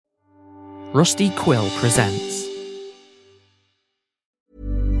Rusty Quill presents.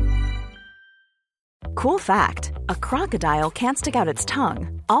 Cool fact, a crocodile can't stick out its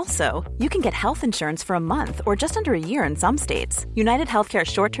tongue. Also, you can get health insurance for a month or just under a year in some states. United Healthcare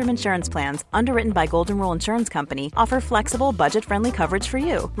short-term insurance plans, underwritten by Golden Rule Insurance Company, offer flexible, budget-friendly coverage for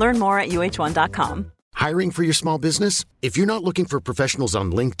you. Learn more at uh1.com. Hiring for your small business? If you're not looking for professionals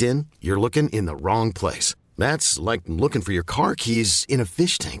on LinkedIn, you're looking in the wrong place. That's like looking for your car keys in a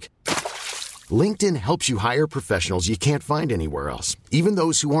fish tank. LinkedIn helps you hire professionals you can't find anywhere else, even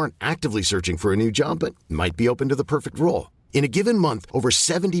those who aren't actively searching for a new job but might be open to the perfect role. In a given month, over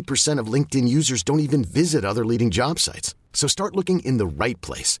 70% of LinkedIn users don't even visit other leading job sites. So start looking in the right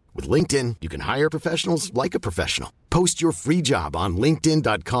place. With LinkedIn, you can hire professionals like a professional. Post your free job on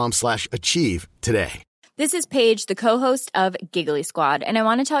linkedin.com/achieve today. This is Paige, the co-host of Giggly Squad, and I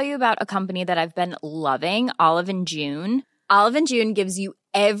want to tell you about a company that I've been loving, Olive & June. Olive & June gives you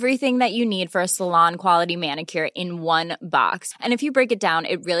everything that you need for a salon-quality manicure in one box. And if you break it down,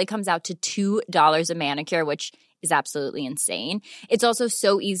 it really comes out to $2 a manicure, which is absolutely insane. It's also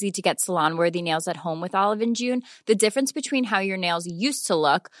so easy to get salon-worthy nails at home with Olive & June. The difference between how your nails used to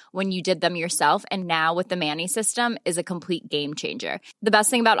look when you did them yourself and now with the Mani system is a complete game changer. The best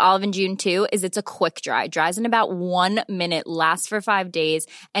thing about Olive & June, too, is it's a quick dry. Dries in about 1 minute, lasts for 5 days,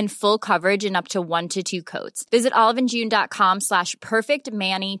 and full coverage in up to 1 to 2 coats. Visit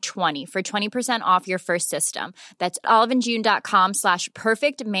oliveandjune.com/perfectmani20 for 20% off your first system. That's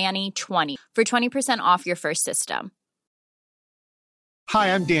oliveandjune.com/perfectmani20 for 20% off your first system.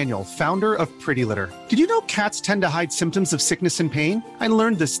 Hi, I'm Daniel, founder of Pretty Litter. Did you know cats tend to hide symptoms of sickness and pain? I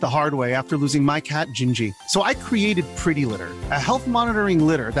learned this the hard way after losing my cat, Gingy. So I created Pretty Litter, a health monitoring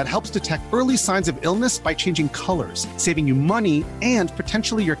litter that helps detect early signs of illness by changing colors, saving you money and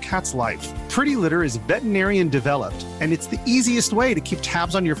potentially your cat's life. Pretty Litter is veterinarian developed, and it's the easiest way to keep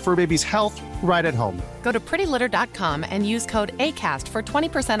tabs on your fur baby's health right at home. Go to prettylitter.com and use code ACAST for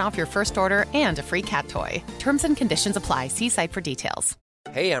 20% off your first order and a free cat toy. Terms and conditions apply. See site for details.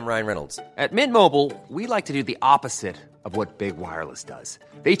 Hey, I'm Ryan Reynolds. At Mint Mobile, we like to do the opposite of what Big Wireless does.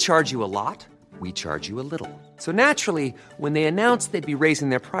 They charge you a lot, we charge you a little. So naturally, when they announced they'd be raising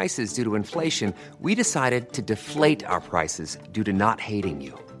their prices due to inflation, we decided to deflate our prices due to not hating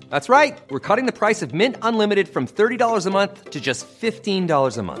you. That's right. We're cutting the price of Mint Unlimited from $30 a month to just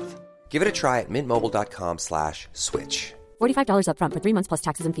 $15 a month. Give it a try at mintmobile.com/switch. $45 up front for 3 months plus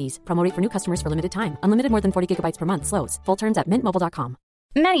taxes and fees. Promo rate for new customers for limited time. Unlimited more than 40 gigabytes per month. Slows full terms at mintmobile.com.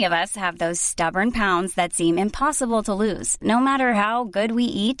 Many of us have those stubborn pounds that seem impossible to lose, no matter how good we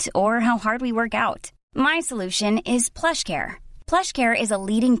eat or how hard we work out. My solution is PlushCare. PlushCare is a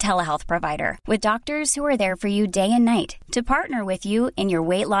leading telehealth provider with doctors who are there for you day and night to partner with you in your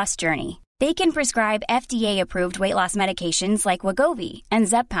weight loss journey. They can prescribe FDA-approved weight loss medications like Wegovy and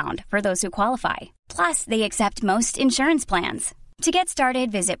Zepbound for those who qualify. Plus, they accept most insurance plans. To get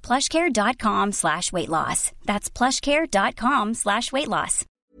started, visit plushcare.com/weightloss. That's plushcare.com/weightloss.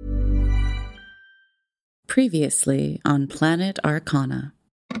 Previously on Planet Arcana.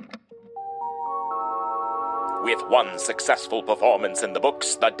 With one successful performance in the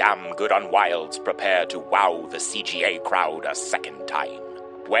books, the damn good on Wilds prepare to wow the CGA crowd a second time.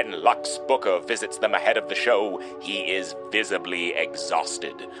 When Lux Booker visits them ahead of the show, he is visibly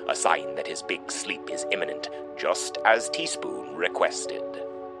exhausted, a sign that his big sleep is imminent, just as Teaspoon requested.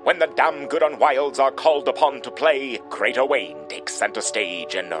 When the damn good on Wilds are called upon to play, Crater Wayne takes center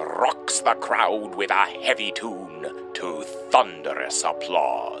stage and rocks the crowd with a heavy tune to thunderous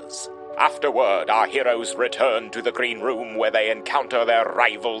applause. Afterward, our heroes return to the green room where they encounter their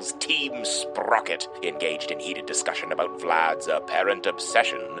rivals Team Sprocket, engaged in heated discussion about Vlad's apparent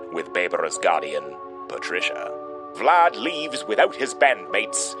obsession with Babera's guardian, Patricia. Vlad leaves without his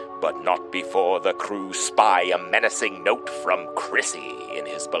bandmates, but not before the crew spy a menacing note from Chrissy in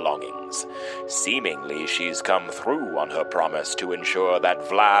his belongings. Seemingly, she's come through on her promise to ensure that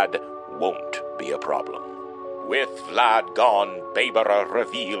Vlad won't be a problem. With Vlad gone, Babera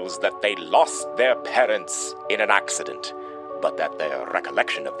reveals that they lost their parents in an accident, but that their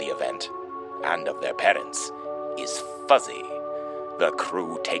recollection of the event, and of their parents, is fuzzy. The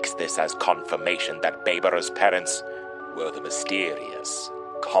crew takes this as confirmation that Babera's parents were the mysterious,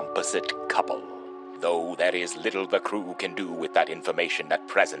 composite couple. Though there is little the crew can do with that information at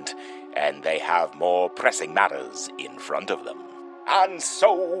present, and they have more pressing matters in front of them. And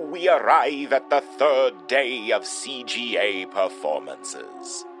so we arrive at the third day of CGA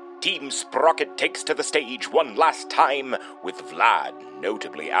performances. Team Sprocket takes to the stage one last time, with Vlad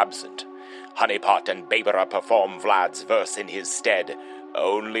notably absent. Honeypot and Babera perform Vlad's verse in his stead,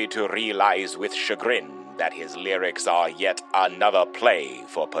 only to realize with chagrin that his lyrics are yet another play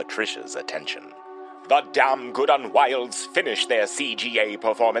for Patricia's attention. The Damn Good Unwilds finish their CGA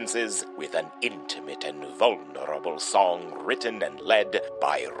performances with an intimate and vulnerable song written and led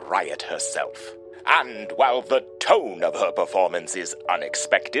by Riot herself. And while the tone of her performance is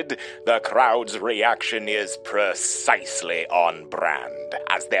unexpected, the crowd's reaction is precisely on brand,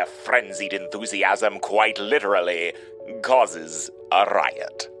 as their frenzied enthusiasm quite literally causes a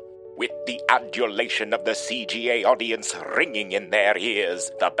riot. With the adulation of the CGA audience ringing in their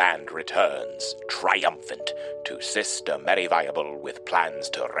ears, the band returns, triumphant, to Sister Mary Viable with plans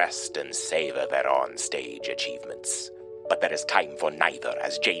to rest and savor their on-stage achievements. But there is time for neither,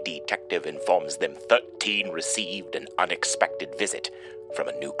 as J.D. Detective informs them 13 received an unexpected visit from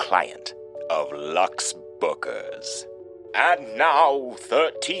a new client of Lux Bookers. And now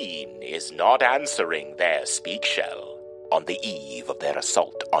 13 is not answering their speak shell on the eve of their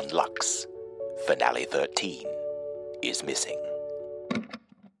assault on Lux. Finale 13 is missing.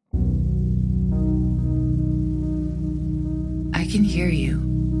 I can hear you.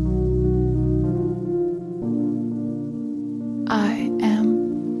 I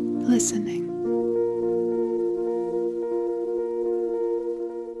am listening.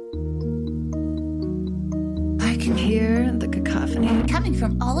 I can hear the cacophony coming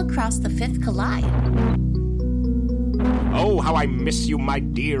from all across the Fifth Collide. Oh, how I miss you, my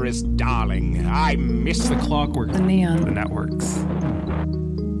dearest darling. I miss the clockwork, the neon, the networks.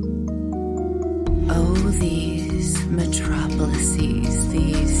 Oh, these metropolises,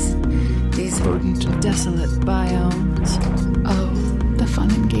 these verdant and desolate biomes. Oh, the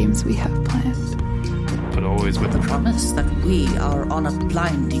fun and games we have planned. But always with the promise that we are on a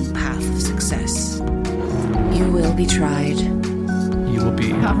blinding path of success. You will be tried. You will be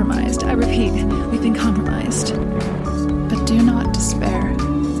compromised. I repeat, we've been compromised. But do not despair.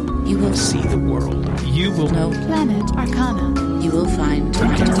 You will see the world. You will know Planet Arcana. You will find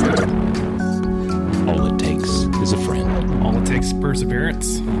all it takes is a friend. All it takes is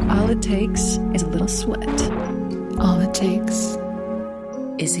perseverance. All it takes is a little sweat. All it takes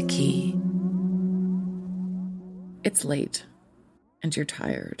is a key. It's late, and you're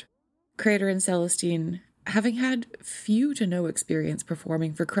tired. Crater and Celestine, having had few to no experience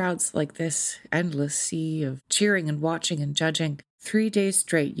performing for crowds like this endless sea of cheering and watching and judging, 3 days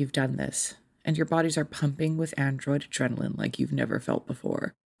straight you've done this, and your bodies are pumping with android adrenaline like you've never felt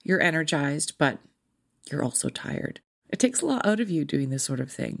before. You're energized, but you're also tired. It takes a lot out of you doing this sort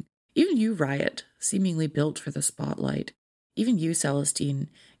of thing. Even you, Riot, seemingly built for the spotlight. Even you, Celestine,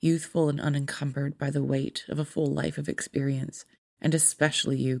 youthful and unencumbered by the weight of a full life of experience. And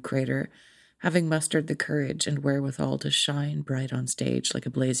especially you, Crater, having mustered the courage and wherewithal to shine bright on stage like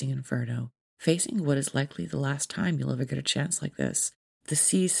a blazing inferno, facing what is likely the last time you'll ever get a chance like this. The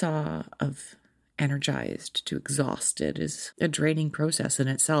seesaw of energized to exhausted is a draining process in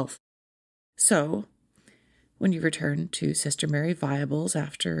itself. So, when you return to Sister Mary Viable's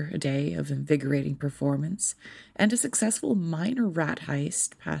after a day of invigorating performance and a successful minor rat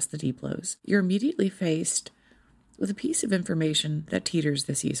heist past the Deeplows, you're immediately faced with a piece of information that teeters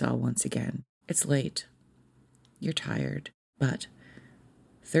the seesaw once again. It's late. You're tired. But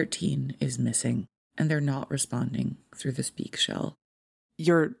 13 is missing, and they're not responding through the speak shell.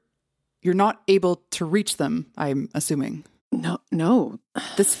 You're not able to reach them, I'm assuming. No.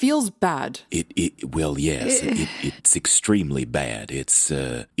 This feels bad. Well, yes, it's extremely bad. It's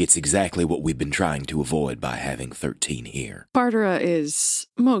exactly what we've been trying to avoid by having 13 here. Bardara is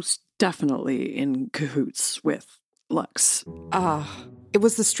most definitely in cahoots with Lux. It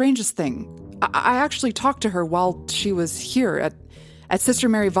was the strangest thing. I actually talked to her while she was here at Sister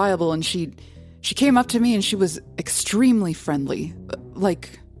Mary Viable, and she came up to me and she was extremely friendly.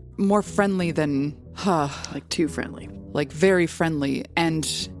 Like, more friendly than... like too friendly. Like, very friendly and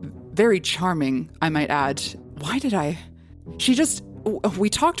very charming, I might add. We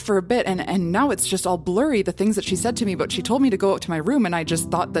talked for a bit, and now it's just all blurry, the things that she said to me, but she told me to go up to my room, and I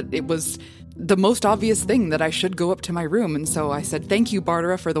just thought that it was the most obvious thing that I should go up to my room, and so I said, thank you,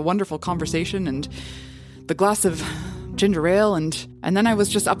 Bardara, for the wonderful conversation, and the glass of ginger ale, and then I was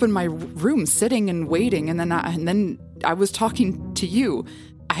just up in my room, sitting and waiting, and then I was talking to you.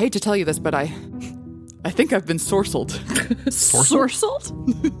 I hate to tell you this, but I think I've been sorceled.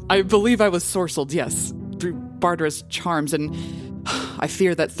 Sorceled? I believe I was sorceled, yes, through Bardara's charms, and I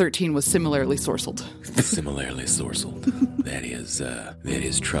fear that 13 was similarly sorceled. Similarly sorceled. That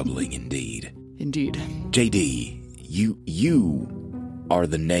is troubling indeed. Indeed. JD, you are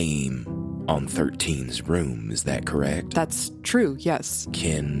the name on 13's room, is that correct? That's true, yes.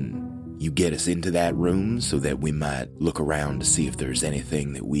 Can you get us into that room so that we might look around to see if there's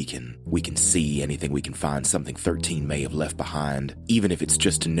anything that we can see, anything we can find, something 13 may have left behind, even if it's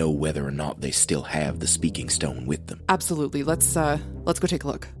just to know whether or not they still have the speaking stone with them. Absolutely. Let's go take a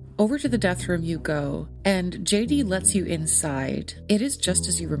look. Over to the death room you go, and JD lets you inside. It is just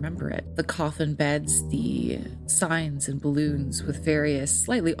as you remember it. The coffin beds, the signs and balloons with various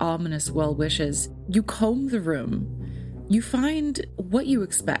slightly ominous well wishes. You comb the room. You find what you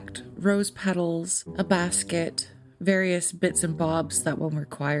expect. Rose petals, a basket, various bits and bobs that one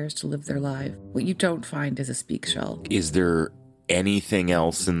requires to live their life. What you don't find is a speak shell. Is there anything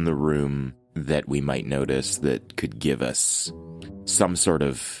else in the room that we might notice that could give us some sort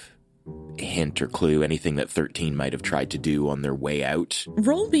of hint or clue, anything that 13 might have tried to do on their way out?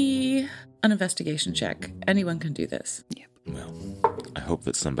 Roll me an investigation check. Anyone can do this. Yep. Well, I hope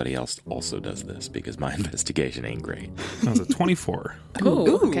that somebody else also does this, because my investigation ain't great. That was a 24.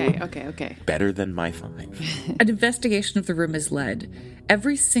 Ooh. Okay. Better than my 5. An investigation of the room is led.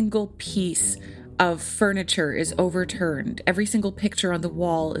 Every single piece of furniture is overturned. Every single picture on the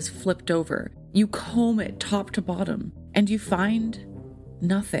wall is flipped over. You comb it top to bottom, and you find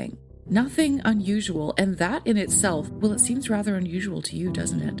nothing. Nothing unusual, and that in itself, well, it seems rather unusual to you,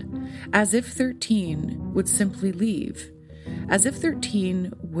 doesn't it? As if 13 would simply leave. As if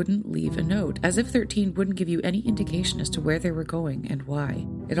 13 wouldn't leave a note. As if 13 wouldn't give you any indication as to where they were going and why.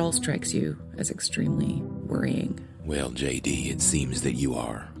 It all strikes you as extremely worrying. Well, JD, it seems that you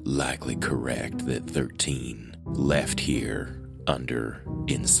are likely correct that 13 left here under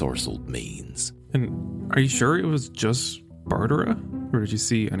ensorcelled means. And are you sure it was just Bardara? Or did you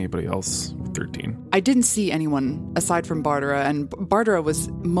see anybody else with 13? I didn't see anyone aside from Bardara, and Bardara was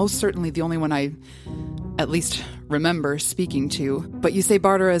most certainly the only one I at least remember speaking to. But you say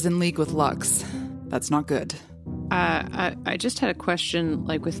Bardara is in league with Lux. That's not good. I just had a question,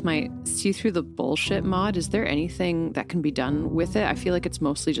 like with my see through the bullshit mod, is there anything that can be done with it? I feel like it's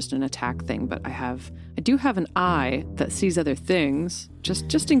mostly just an attack thing, but I do have an eye that sees other things,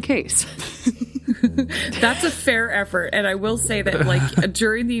 just in case. That's a fair effort, and I will say that, like,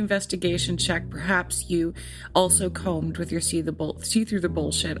 during the investigation check, perhaps you also combed with your see through the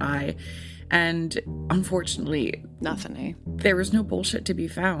bullshit eye, and unfortunately, nothing, eh? There was no bullshit to be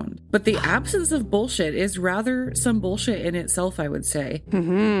found. But the absence of bullshit is rather some bullshit in itself, I would say.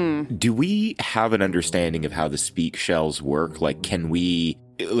 Mm-hmm. Do we have an understanding of how the speak shells work? Like, do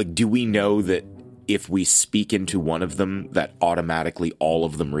we know that if we speak into one of them, that automatically all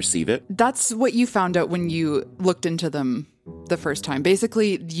of them receive it? That's what you found out when you looked into them the first time.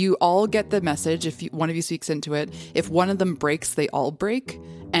 Basically, you all get the message if one of you speaks into it. If one of them breaks, they all break,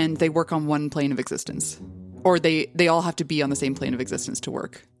 and they work on one plane of existence. Or they all have to be on the same plane of existence to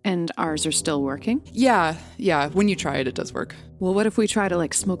work. And ours are still working? Yeah. When you try it, it does work. Well, what if we try to,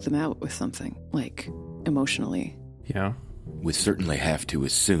 like, smoke them out with something? Like, emotionally? Yeah. We certainly have to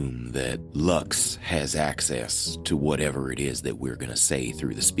assume that Lux has access to whatever it is that we're going to say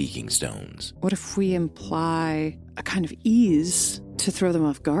through the speaking stones. What if we imply a kind of ease to throw them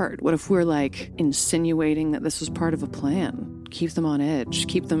off guard? What if we're, like, insinuating that this was part of a plan? Keep them on edge,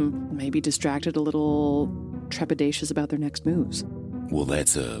 keep them maybe distracted, a little trepidatious about their next moves. Well,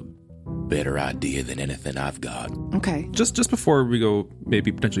 that's a better idea than anything I've got. Okay. Just before we go,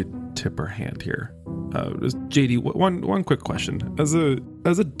 maybe potentially tip our hand here. JD, one quick question. As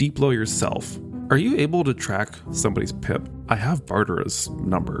a deep low yourself, are you able to track somebody's pip? I have Bardara's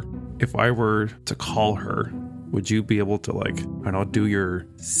number. If I were to call her, would you be able to, like, I don't know, do your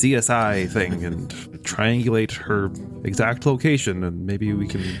CSI thing and triangulate her exact location, and maybe we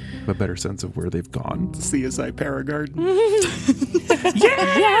can have a better sense of where they've gone? CSI Paragarden.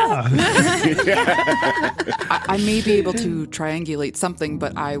 Yeah! I may be able to triangulate something,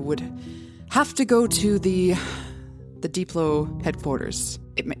 but I would have to go to the Diplo headquarters.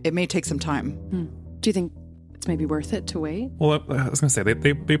 It may take some time. Do you think it's maybe worth it to wait? Well, I was going to say,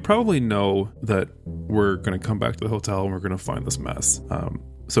 they probably know that we're going to come back to the hotel and we're going to find this mess.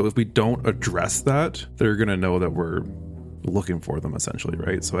 So if we don't address that, they're going to know that we're looking for them, essentially,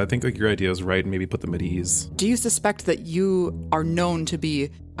 right? So I think, like, your idea is right, and maybe put them at ease. Do you suspect that you are known to be,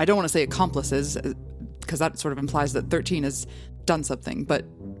 I don't want to say accomplices, because that sort of implies that 13 has done something, but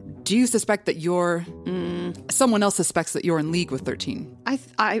do you suspect that someone else suspects that you're in league with 13?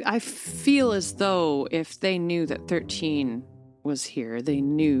 I feel as though if they knew that 13 was here, they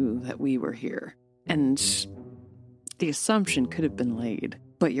knew that we were here. And the assumption could have been laid.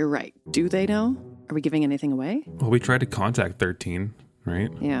 But you're right. Do they know? Are we giving anything away? Well, we tried to contact 13, right?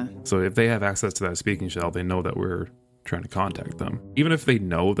 Yeah. So if they have access to that speaking shell, they know that we're trying to contact them. Even if they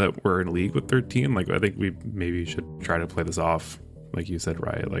know that we're in league with 13, like, I think we maybe should try to play this off like you said,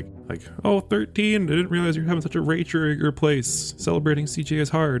 Riot. Like, oh, 13, I didn't realize you're having such a rage at your place. Celebrating CJ is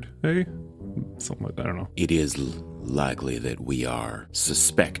hard, eh? Something like that, I don't know. It is likely that we are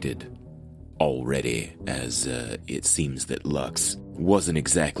suspected already, as it seems that Lux wasn't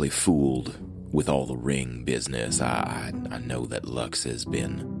exactly fooled with all the ring business. I know that Lux has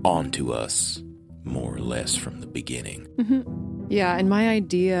been onto us more or less from the beginning. Mm-hmm. Yeah, and my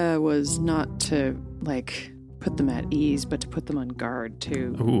idea was not to, like, put them at ease, but to put them on guard,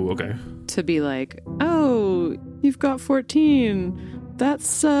 too. Ooh, okay. To be like, oh, you've got 14. That's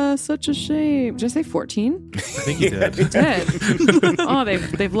such a shame. Did I say 14? I think you did. You did. Oh,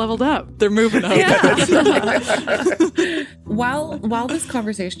 they've leveled up. They're moving up. Yeah. While this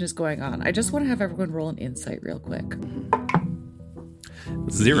conversation is going on, I just want to have everyone roll an insight real quick.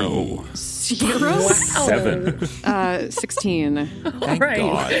 0. 0? Wow. 7. 16. All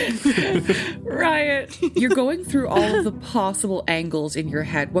right. Riot, you're going through all of the possible angles in your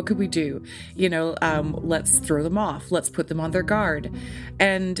head. What could we do? Let's throw them off. Let's put them on their guard.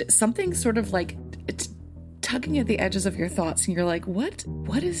 And something sort of like tugging at the edges of your thoughts, and you're like,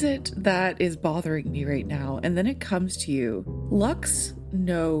 what is it that is bothering me right now? And then it comes to you. Lux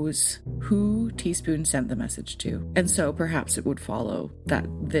knows who Teaspoon sent the message to, and so perhaps it would follow that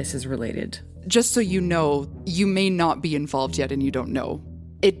this is related. Just so you know, you may not be involved yet and you don't know.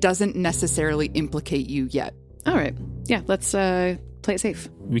 It doesn't necessarily implicate you yet. All right. Yeah, let's play it safe.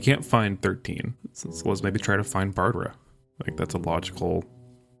 We can't find 13, so let's maybe try to find Barbara. Like, that's a logical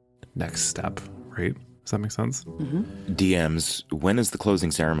next step, right? Does that make sense? Mm-hmm. DMs, when is the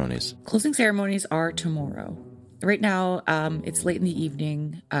closing ceremonies? Closing ceremonies are tomorrow. Right now, it's late in the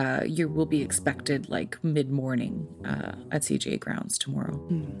evening. You will be expected like mid-morning at CGA grounds tomorrow.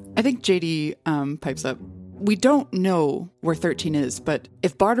 I think JD pipes up. We don't know where 13 is, but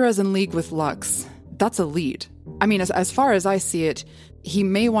if Bardara's in league with Lux, that's a lead. I mean, as far as I see it, he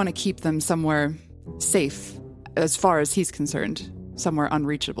may want to keep them somewhere safe, as far as he's concerned, somewhere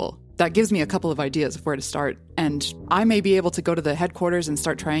unreachable. That gives me a couple of ideas of where to start, and I may be able to go to the headquarters and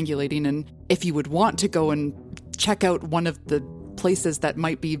start triangulating, and if you would want to go and check out one of the places that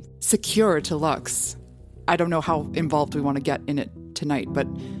might be secure to Lux. I don't know how involved we want to get in it tonight, but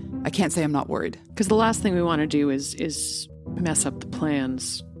I can't say I'm not worried. Because the last thing we want to do is mess up the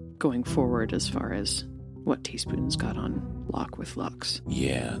plans going forward as far as what Teaspoon's got on lock with Lux.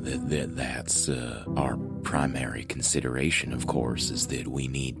 Yeah, that's our primary consideration, of course, is that we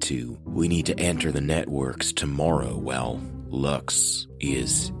need to enter the networks tomorrow while Lux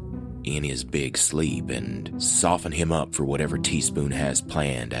is in his big sleep and soften him up for whatever Teaspoon has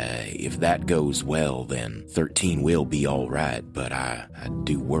planned. If that goes well, then 13 will be all right, but I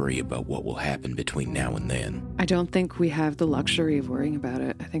do worry about what will happen between now and then. I don't think we have the luxury of worrying about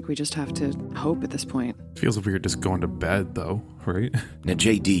it. I think we just have to hope at this point. Feels like we were just going to bed, though, right? Now,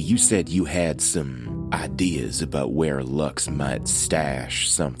 JD, you said you had some ideas about where Lux might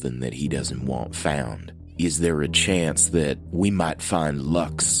stash something that he doesn't want found. Is there a chance that we might find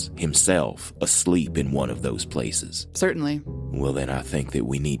Lux himself asleep in one of those places? Certainly. Well, then I think that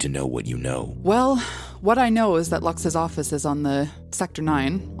we need to know what you know. Well, what I know is that Lux's office is on the Sector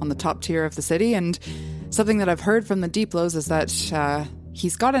 9, on the top tier of the city, and something that I've heard from the Deeplows is that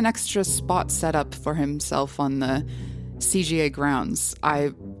he's got an extra spot set up for himself on the CGA grounds.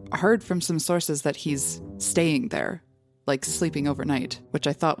 I heard from some sources that he's staying there, like sleeping overnight, which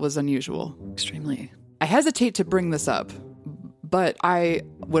I thought was unusual. Extremely. I hesitate to bring this up, but I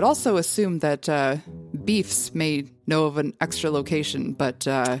would also assume that Beefs may know of an extra location, but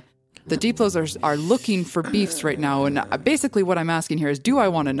the Deeplows are looking for Beefs right now, and basically what I'm asking here is, do I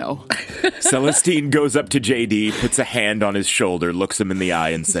want to know? Celestine goes up to JD, puts a hand on his shoulder, looks him in the eye,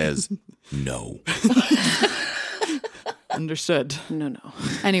 and says, no. Understood. No.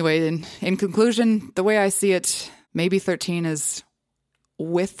 Anyway, in conclusion, the way I see it, maybe 13 is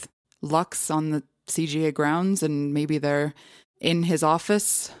with Lux on the CGA grounds, and maybe they're in his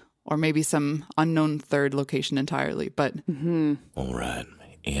office, or maybe some unknown third location entirely, but... Mm-hmm. All right.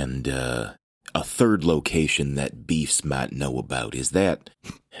 And a third location that Beefs might know about, is that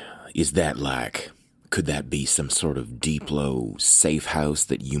like... Could that be some sort of Deeplow safe house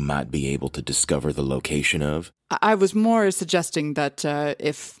that you might be able to discover the location of? I was more suggesting that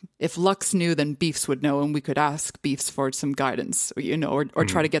if Lux knew, then Beefs would know, and we could ask Beefs for some guidance, or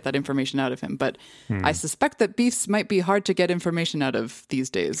try to get that information out of him. But I suspect that Beefs might be hard to get information out of these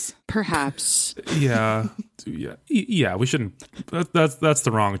days. Perhaps. Yeah. We shouldn't. That's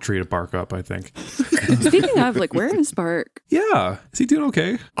the wrong tree to bark up, I think. Speaking of, where is Bark? Yeah, is he doing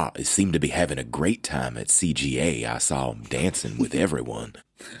okay? He seemed to be having a great time at CGA. I saw him dancing with everyone.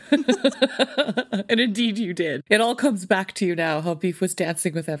 And indeed you did. It all comes back to you now, how Beef was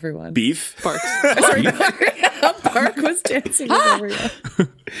dancing with everyone. Beef? Bark. Sorry, Bark was dancing with everyone.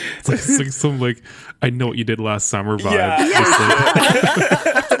 It's like some like I know what you did last summer vibe.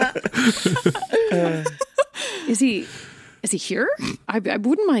 Yeah. Is he here? I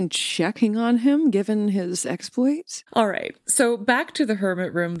wouldn't mind checking on him given his exploits. All right. So back to the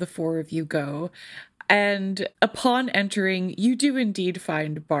hermit room, the four of you go. And upon entering, you do indeed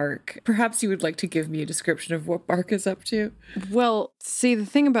find Bark. Perhaps you would like to give me a description of what Bark is up to? Well, see, the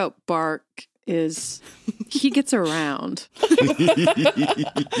thing about Bark is he gets around.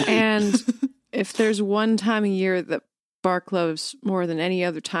 And if there's one time a year that Bark loves more than any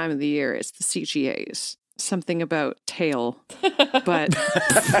other time of the year, it's the CGAs. Something about tail. But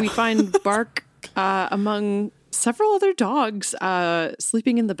we find Bark among several other dogs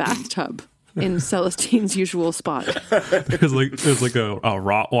sleeping in the bathtub in Celestine's usual spot. There's like a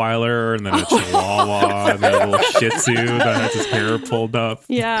Rottweiler and then a Chihuahua and then a little Shih Tzu that has his hair pulled up.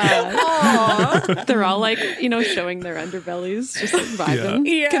 Yeah. Aww. They're all like, showing their underbellies, just like vibing.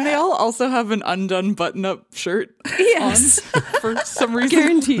 Yeah. Can they all also have an undone button-up shirt on for some reason?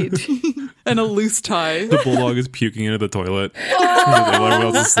 Guaranteed. And a loose tie. The bulldog is puking into the toilet. Everyone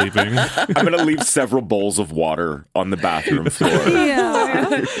else is sleeping. I'm going to leave several bowls of water on the bathroom floor.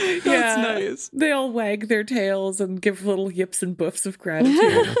 That's nice. They all wag their tails and give little yips and boofs of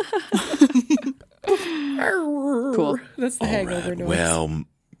gratitude. Cool. That's the hangover noise. Well,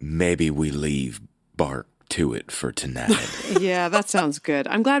 maybe we leave Bark to it for tonight. Yeah, that sounds good.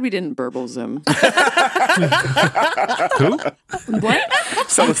 I'm glad we didn't burbles him. Who? What?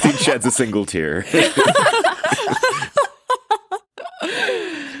 Celestine sheds a single tear.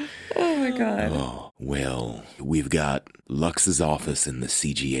 Oh my god. Oh, well, we've got Lux's office in the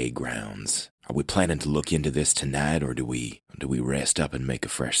CGA grounds. Are we planning to look into this tonight, or do we rest up and make a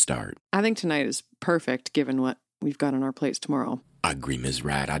fresh start? I think tonight is perfect given what we've got on our plates tomorrow. I agree, Ms.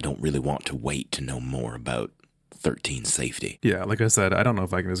 Wright. I don't really want to wait to know more about 13's safety. Yeah, like I said, I don't know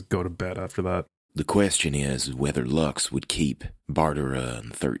if I can just go to bed after that. The question is whether Lux would keep Bartera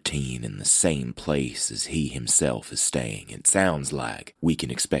and 13 in the same place as he himself is staying. It sounds like we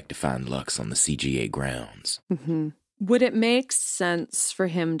can expect to find Lux on the CGA grounds. Mm-hmm. Would it make sense for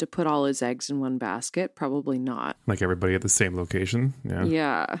him to put all his eggs in one basket? Probably not. Like everybody at the same location? Yeah.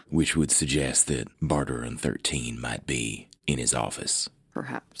 Yeah. Which would suggest that Bartera and 13 might be in his office.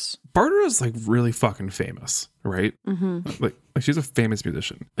 Perhaps. Bartera's like really fucking famous, right? Mm-hmm. Like she's a famous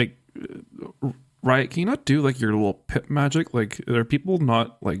musician. Like, Riot, can you not do like your little pip magic? Like, are people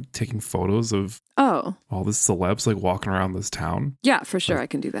not like taking photos of all the celebs like walking around this town? Yeah, for sure, I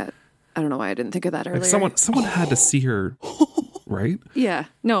can do that. I don't know why I didn't think of that earlier. Like someone had to see her, right? Yeah,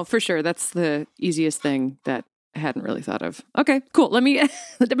 no, for sure. That's the easiest thing that I hadn't really thought of. Okay, cool. Let me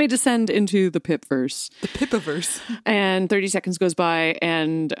descend into the Pipverse. The Pipiverse. And 30 seconds goes by,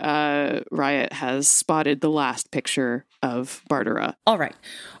 and Riot has spotted the last picture of Bartera. All right.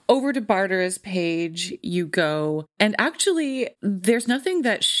 Over to Bartera's page you go. And actually, there's nothing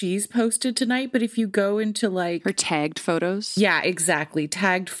that she's posted tonight, but if you go into like... her tagged photos? Yeah, exactly.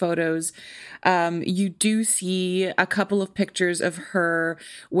 Tagged photos. You do see a couple of pictures of her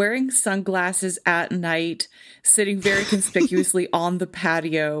wearing sunglasses at night, sitting very conspicuously on the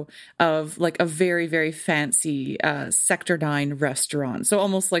patio of like a very, very fancy Sector 9 restaurant. So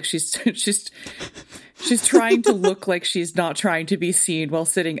almost like she's trying to look like she's not trying to be seen while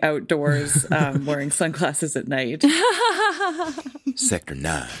sitting outdoors wearing sunglasses at night. Sector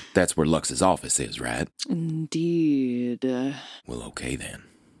 9. That's where Lux's office is, right? Indeed. Well, okay then.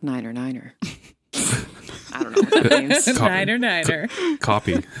 Niner. I don't know what that means. Niner.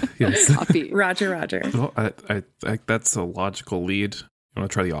 Copy. Yes. Copy. Roger. Well, I think that's a logical lead. You want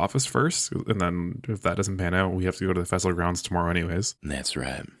to try the office first? And then if that doesn't pan out, we have to go to the festival grounds tomorrow anyways. That's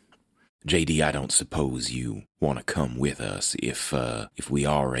right. JD, I don't suppose you want to come with us. If we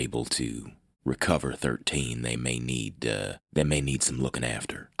are able to recover 13, they may need some looking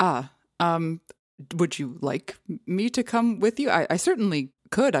after. Would you like me to come with you? I certainly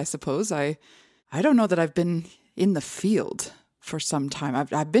could, I suppose. I don't know that I've been in the field for some time.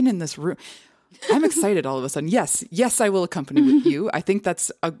 I've been in this room. I'm excited all of a sudden. Yes, I will accompany with you. I think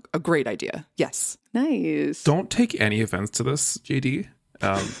that's a great idea. Yes. Nice. Don't take any offense to this, JD.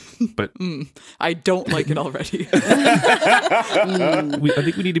 But I don't like it already. I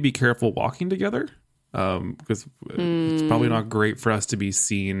think we need to be careful walking together. Because it's probably not great for us to be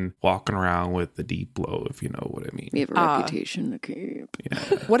seen walking around with the deep blow, if you know what I mean. We have a reputation to keep. Yeah.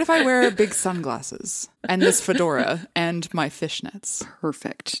 What if I wear big sunglasses and this fedora and my fishnets?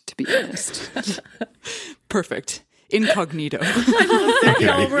 Perfect, to be honest. Perfect. incognito.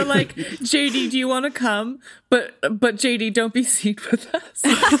 Y'all were like, JD, do you want to come? But JD, don't be seen with us.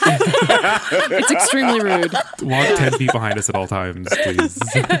 It's extremely rude. Walk 10 feet behind us at all times, please.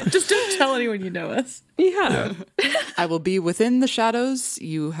 Yeah, just don't tell anyone you know us. Yeah. I will be within the shadows.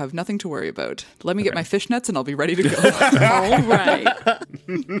 You have nothing to worry about. Let me get my fishnets and I'll be ready to go. All right.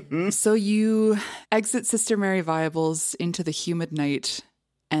 So you exit Sister Mary Viables into the humid night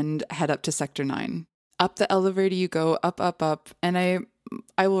and head up to Sector 9. Up the elevator you go, up. And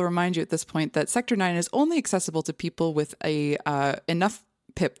I will remind you at this point that Sector 9 is only accessible to people with enough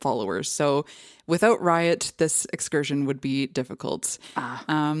Pip followers. So without Riot, this excursion would be difficult.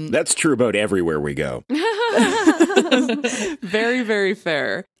 That's true about everywhere we go. Very, very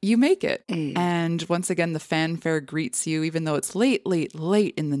fair. You make it. And once again, the fanfare greets you, even though it's late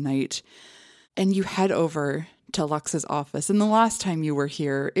in the night. And you head over to Lux's office. And the last time you were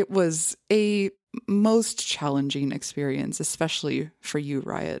here, it was a most challenging experience, especially for you,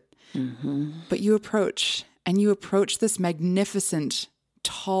 Riot. Mm-hmm. But you approach this magnificent,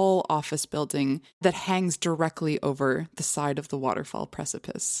 tall office building that hangs directly over the side of the waterfall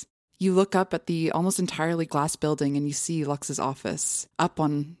precipice. You look up at the almost entirely glass building and you see Lux's office up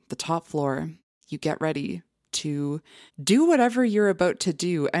on the top floor. You get ready to do whatever you're about to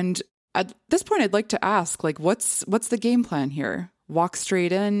do. And at this point, I'd like to ask, like, what's the game plan here? Walk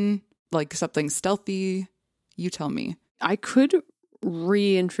straight in, like something stealthy? You tell me. I could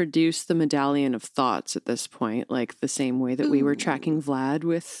reintroduce the Medallion of Thoughts at this point, like the same way that we were tracking Vlad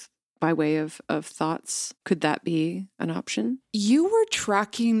with by way of thoughts. Could that be an option? You were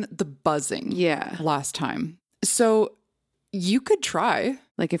tracking the buzzing last time. So you could try.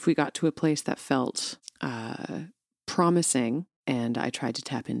 Like if we got to a place that felt promising and I tried to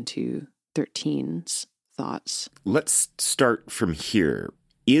tap into 13's thoughts. Let's start from here.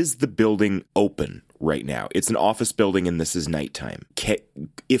 Is the building open right now? It's an office building and this is nighttime.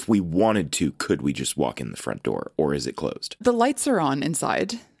 If we wanted to, could we just walk in the front door or is it closed? The lights are on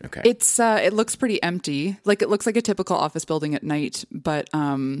inside. Okay. It looks pretty empty. Like it looks like a typical office building at night, but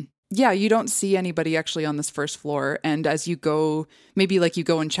yeah, you don't see anybody actually on this first floor. And as you go, maybe like you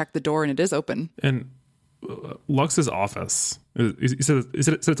go and check the door and it is open. And Lux's office, you said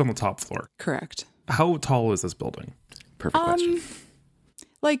it's on the top floor. Correct. How tall is this building? Perfect question.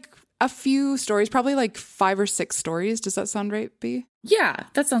 Like a few stories, probably like 5 or 6 stories. Does that sound right, B? Yeah,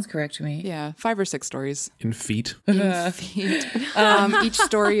 that sounds correct to me. Yeah, 5 or 6 stories. In feet? In feet. Each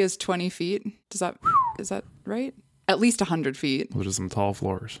story is 20 feet. Is that right? At least 100 feet. Those are some tall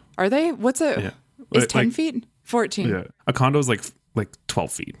floors. Are they? What's it? Yeah. Is 10 feet? 14. Yeah. A condo is like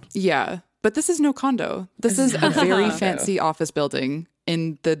 12 feet. Yeah. But this is no condo. This is a very fancy office building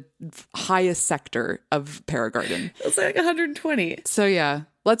in the highest sector of Paragarden. It's like 120. So yeah,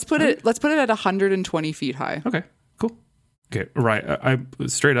 let's put it at 120 feet high. Okay, cool. Okay, right. I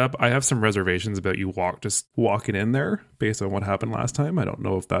straight up, I have some reservations about you just walking in there based on what happened last time. I don't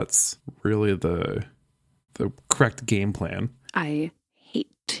know if that's really the correct game plan. I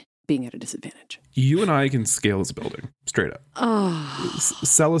hate being at a disadvantage. You and I can scale this building straight up. Oh,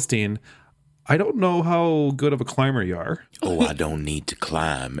 Celestine, I don't know how good of a climber you are. Oh, I don't need to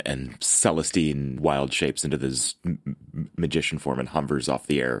climb. And Celestine wild shapes into this magician form and hovers off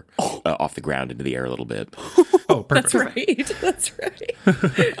the air, off the ground into the air a little bit. Oh, perfect. That's right.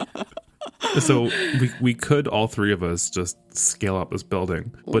 So we could, all three of us, just scale up this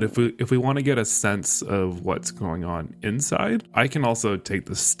building. But if we want to get a sense of what's going on inside, I can also take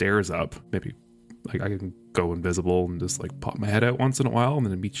the stairs up. Maybe like I can go invisible and just like pop my head out once in a while and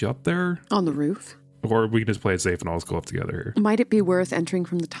then meet you up there. On the roof? Or we can just play it safe and all just go up together here. Might it be worth entering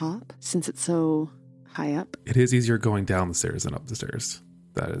from the top since it's so high up? It is easier going down the stairs than up the stairs.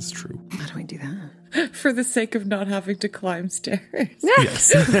 That is true. How do I do that? For the sake of not having to climb stairs.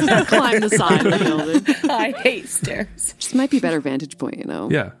 Yes. Climb the side of the building. I hate stairs. Just might be a better vantage point, you know?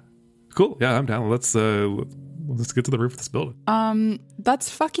 Yeah. Cool. Yeah, I'm down. Let's get to the roof of this building. That's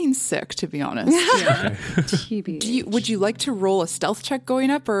fucking sick, to be honest. Yeah. Would you like to roll a stealth check going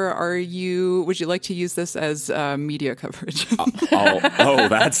up, or would you like to use this as media coverage?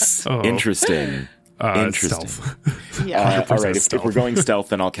 That's interesting. Interesting. Stealth. Yeah. All right. If we're going stealth,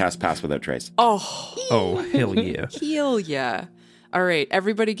 then I'll cast Pass Without Trace. Oh, hell yeah. Hell yeah. All right.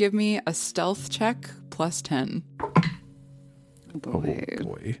 Everybody give me a stealth check plus 10. Boy. Oh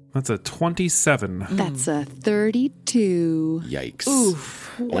boy. That's a 27. That's a 32. Yikes.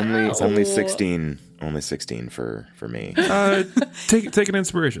 Oof. Only 16. Only 16 for me. Take an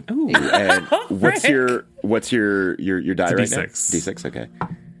inspiration. And what's your die right now? D6. D6, okay.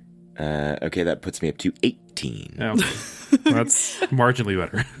 Okay, that puts me up to 18. Okay. That's marginally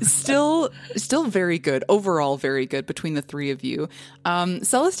better. Still very good. Overall, very good between the three of you.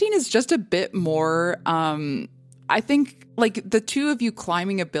 Celestine is just a bit more, I think, like the two of you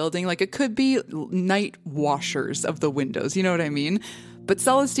climbing a building, like it could be night washers of the windows. You know what I mean? But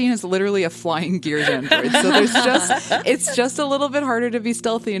Celestine is literally a flying Gears android. So it's just a little bit harder to be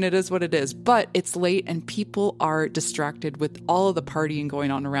stealthy, and it is what it is. But it's late and people are distracted with all of the partying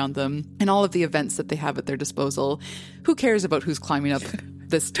going on around them and all of the events that they have at their disposal. Who cares about who's climbing up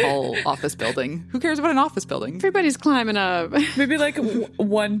this tall office building? Who cares about an office building? Everybody's climbing up. Maybe like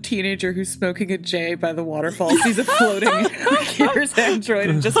one teenager who's smoking a J by the waterfall sees a floating Gears android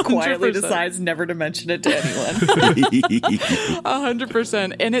and just quietly 100%. decides never to mention it to anyone.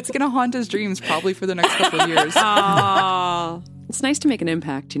 100%. And it's going to haunt his dreams probably for the next couple of years. Aww. It's nice to make an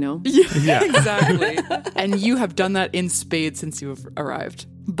impact, you know? Yeah, exactly. And you have done that in spades since you've arrived.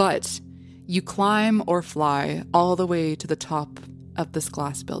 But you climb or fly all the way to the top of this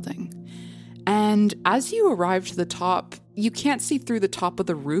glass building. And as you arrive to the top, you can't see through the top of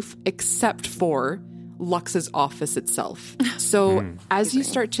the roof except for Lux's office itself. So as you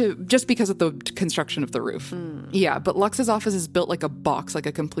start to, just because of the construction of the roof. Yeah, but Lux's office is built like a box, like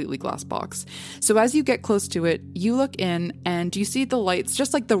a completely glass box. So as you get close to it, you look in and you see the lights,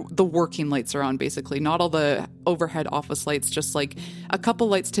 just like the working lights are on, basically. Not all the overhead office lights, just like a couple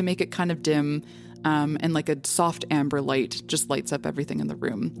lights to make it kind of dim. And like a soft amber light just lights up everything in the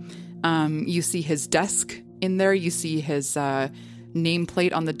room. You see his desk in there. You see his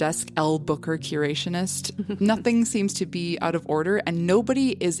nameplate on the desk, L. Booker, Curationist. Nothing seems to be out of order, and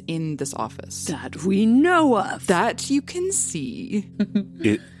nobody is in this office. That we know of. That you can see.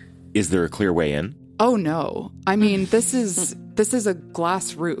 Is there a clear way in? Oh, no. I mean, this is a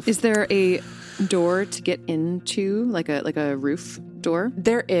glass roof. Is there a door to get into, like a roof door?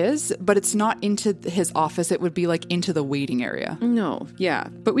 There is, but it's not into his office. It would be like into the waiting area. No, yeah.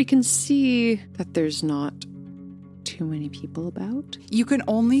 But we can see that there's not too many people about. You can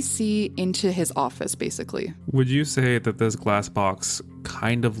only see into his office, basically. Would you say that this glass box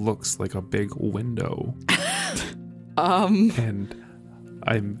kind of looks like a big window? And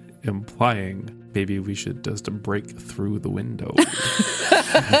I'm implying maybe we should just break through the window.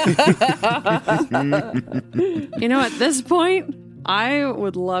 You know, at this point, I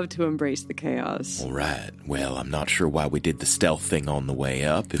would love to embrace the chaos. All right. Well, I'm not sure why we did the stealth thing on the way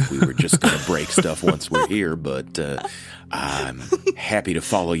up if we were just going to break stuff once we're here, but I'm happy to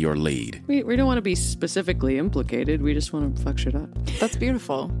follow your lead. We don't want to be specifically implicated. We just want to fuck shit up. That's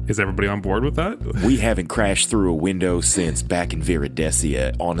beautiful. Is everybody on board with that? We haven't crashed through a window since back in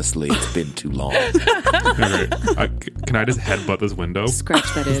Viridesia. Honestly, it's been too long. All right. Can I just headbutt this window?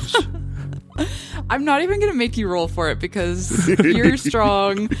 Scratch that itch. I'm not even going to make you roll for it because you're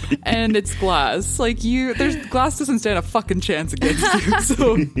strong and it's glass. Like glass doesn't stand a fucking chance against you.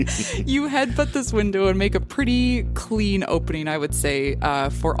 So you headbutt this window and make a pretty clean opening, I would say,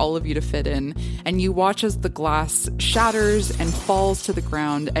 for all of you to fit in. And you watch as the glass shatters and falls to the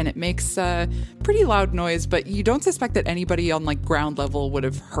ground, and it makes a pretty loud noise, but you don't suspect that anybody on like ground level would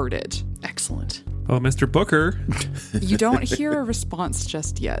have heard it. Excellent. Oh, Mr. Booker. You don't hear a response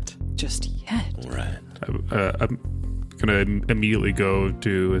just yet. Just yet. All right. I'm gonna immediately go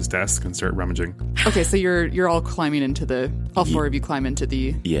to his desk and start rummaging. Okay, so you're all climbing into all four of you climb into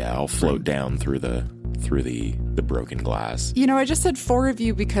the... Yeah, I'll float down through the broken glass. You know, I just said four of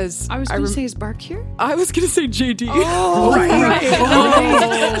you because... I was going to say, is Bark here? I was going to say JD. Oh, right.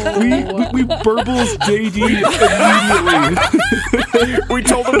 We burbles JD immediately. We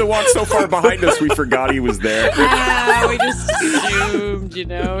told him to walk so far behind us, we forgot he was there. We just assumed, you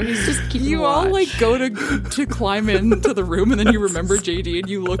know. He's just keeping You watch. all, like, go to climb into the room, and then you remember JD, and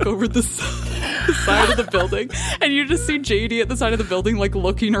you look over the side of the building, and you just see JD at the side of the building, like,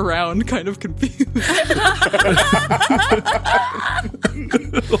 looking around, kind of confused.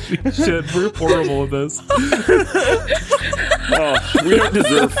 Holy shit, we're horrible at this. Oh, we don't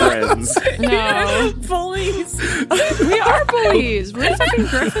deserve friends. No. Bullies. We are bullies. We're fucking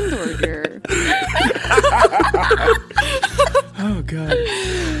Gryffindor here. Oh, God.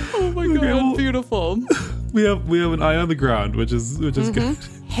 Oh, my God. well, Beautiful. We have an eye on the ground, which is good.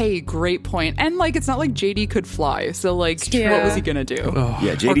 Hey, great point. And, like, it's not like JD could fly, so, like, what was he gonna do? Oh.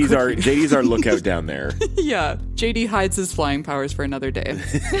 Yeah, JD's our lookout down there. Yeah, JD hides his flying powers for another day.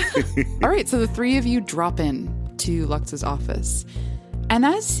 All right, so the three of you drop in to Lux's office. And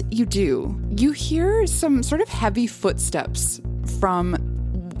as you do, you hear some sort of heavy footsteps from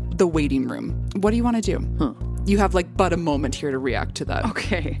the waiting room. What do you want to do? You have but a moment here to react to that.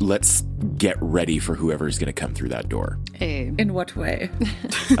 Okay. Let's get ready for whoever's going to come through that door. Hey. In what way?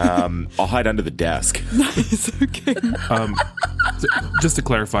 I'll hide under the desk. Nice, okay. Just to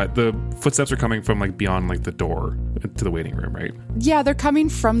clarify, the footsteps are coming from beyond the door to the waiting room, right? Yeah, they're coming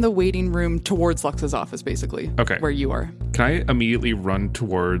from the waiting room towards Lux's office, basically. Okay. Where you are. Can I immediately run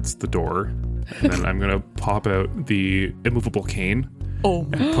towards the door? And then I'm going to pop out the immovable cane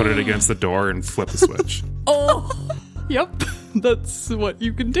and put it against the door and flip the switch. Yep. That's what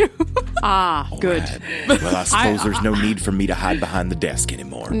you can do. Good. Right. Well, I suppose there's no need for me to hide behind the desk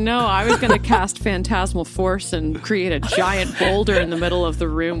anymore. No, I was going to cast Phantasmal Force and create a giant boulder in the middle of the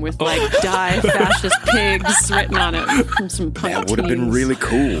room with die fascist pigs written on it from some punk That would have been teens. really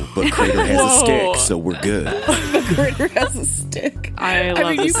cool, but Crater has a stick, so we're good. Crater has a stick. I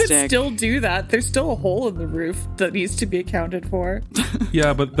love you the could stick. still do that. There's still a hole in the roof that needs to be accounted for.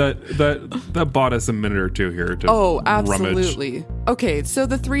 Yeah, but that bought us a minute or two here to absolutely. rummage. Okay, so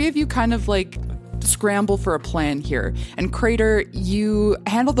the three of you kind of scramble for a plan here. And Crater, you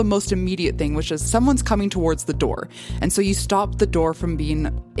handle the most immediate thing, which is someone's coming towards the door. And so you stop the door from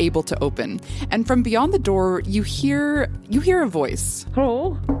being able to open. And from beyond the door, you hear a voice.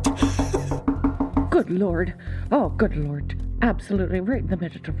 Hello? Good Lord. Oh, good Lord. Absolutely right in the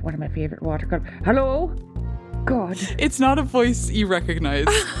middle of one of my favorite watercolors. Hello? God. It's not a voice you recognize,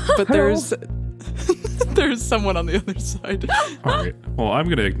 but there's someone on the other side. All right. Well, I'm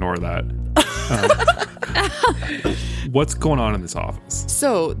going to ignore that. What's going on in this office?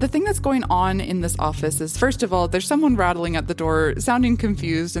 So the thing that's going on in this office is, first of all, there's someone rattling at the door, sounding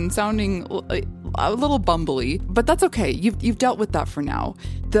confused and sounding a little bumbly, but that's okay. You've dealt with that for now.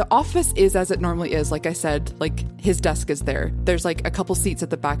 The office is as it normally is. Like I said, his desk is there. There's a couple seats at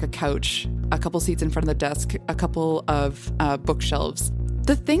the back, a couch, a couple seats in front of the desk, a couple of bookshelves.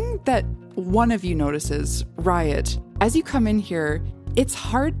 The thing that one of you notices, Riot, as you come in here, it's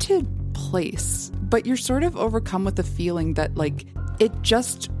hard to place, but you're sort of overcome with the feeling that it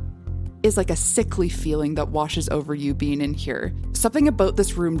just is a sickly feeling that washes over you being in here. Something about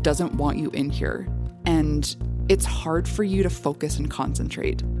this room doesn't want you in here, and it's hard for you to focus and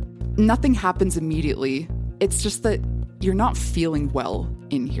concentrate. Nothing happens immediately. It's just that you're not feeling well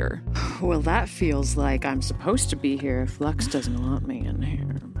in here. Well, that feels like I'm supposed to be here if Lux doesn't want me in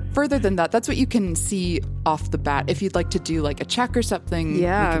here. Further than that, that's what you can see off the bat. If you'd like to do a check or something, we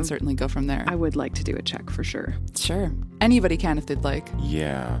can certainly go from there. I would like to do a check for sure. Sure. Anybody can if they'd like.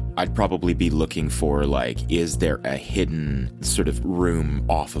 Yeah. I'd probably be looking for, is there a hidden sort of room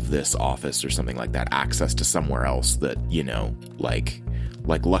off of this office or something like that? Access to somewhere else that,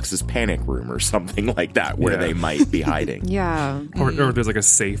 like Lux's panic room or something like that, where they might be hiding. Yeah. Or there's a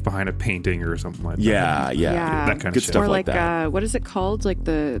safe behind a painting or something like that. Yeah. That kind of Good shit. stuff Or like that. What is it called?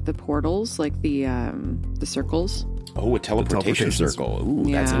 The portals, the circles. Oh, a teleportation circle.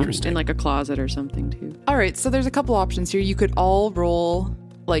 Ooh, that's interesting. In a closet or something too. All right, so there's a couple options here. You could all roll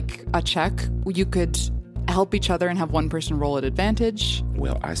a check. You could help each other and have one person roll at advantage.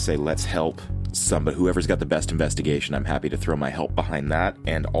 Well, I say let's help somebody. Whoever's got the best investigation, I'm happy to throw my help behind that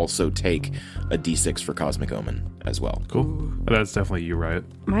and also take a D6 for Cosmic Omen as well. Cool. That's definitely you, Riot.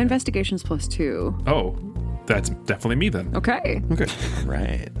 My investigation's +2. Oh, that's definitely me then. Okay. All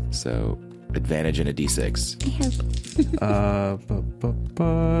right. So advantage in a D6.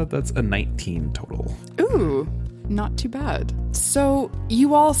 That's a 19 total. Ooh, not too bad. So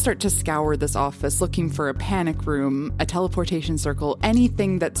you all start to scour this office looking for a panic room, a teleportation circle,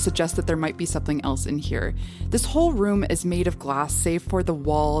 anything that suggests that there might be something else in here. This whole room is made of glass, save for the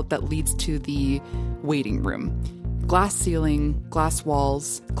wall that leads to the waiting room. Glass ceiling, glass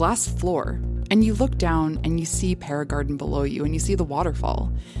walls, glass floor. And you look down and you see Paragarden below you, and you see the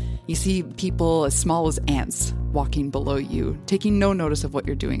waterfall. You see people as small as ants walking below you, taking no notice of what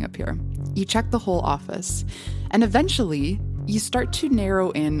you're doing up here. You check the whole office, and eventually you start to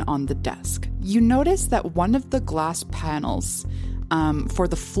narrow in on the desk. You notice that one of the glass panels for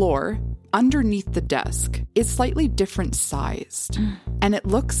the floor underneath the desk is slightly different sized, and it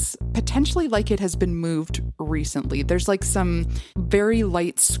looks potentially like it has been moved recently. There's some very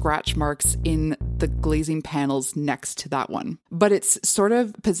light scratch marks in the glazing panels next to that one, but it's sort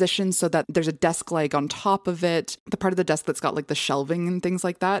of positioned so that there's a desk leg on top of it. The part of the desk that's got the shelving and things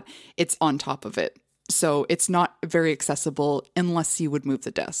like that, it's on top of it. So it's not very accessible unless you would move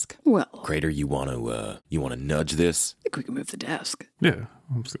the desk. Well, Crater, you want to nudge this? I think we can move the desk. Yeah,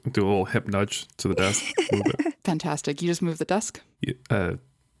 I'm just gonna do a little hip nudge to the desk. Move it. Fantastic. You just move the desk? He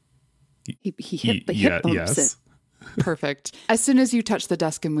hip bumps it. Perfect. As soon as you touch the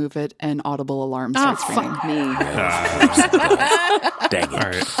desk and move it, an audible alarm starts ringing. Fuck me. Dang it.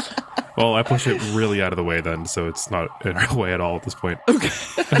 All right. Well, I push it really out of the way then, so it's not in our way at all at this point. Okay.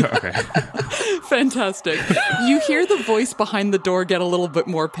 Okay. Fantastic. You hear the voice behind the door get a little bit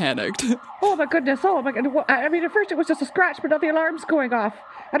more panicked. Oh my goodness, I mean, at first it was just a scratch, but now the alarm's going off.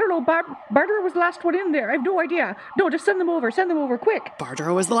 I don't know, Barbara was the last one in there. I have no idea. No, just send them over, quick.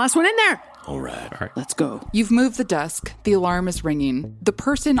 Barbara was the last one in there. All right. Let's go. You've moved the desk. The alarm is ringing. The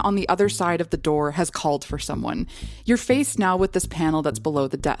person on the other side of the door has called for someone. You're faced now with this panel that's below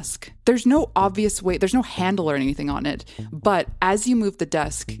the desk. There's no obvious way, there's no handle or anything on it. But as you move the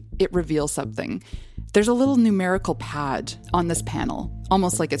desk, it reveals something. There's a little numerical pad on this panel,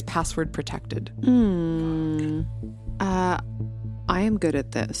 almost like it's password protected. I am good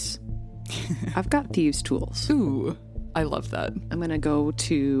at this. I've got thieves' tools. Ooh, I love that. I'm going to go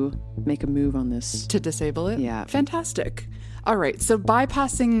to make a move on this. To disable it? Yeah. Fantastic. All right, so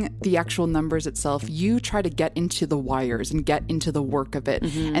bypassing the actual numbers itself, you try to get into the wires and get into the work of it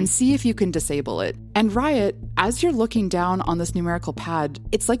and see if you can disable it. And Riot, as you're looking down on this numerical pad,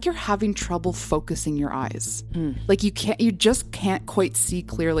 it's like you're having trouble focusing your eyes. Like you just can't quite see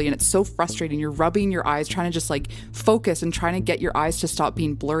clearly, and it's so frustrating. You're rubbing your eyes, trying to just like focus and trying to get your eyes to stop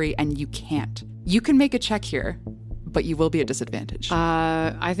being blurry, and you can't. You can make a check here, but you will be at disadvantage.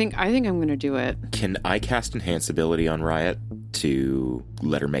 I think I'm going to do it. Can I cast Enhance ability on Riot to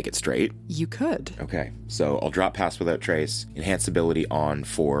let her make it straight? You could. Okay, so I'll drop Pass Without Trace, Enhance ability on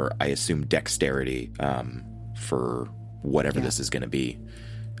for, I assume, Dexterity for whatever this is going to be.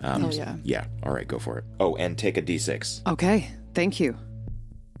 Yeah, all right, go for it. Oh, and take a D6. Okay, thank you.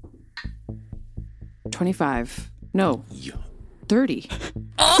 25. No. 30.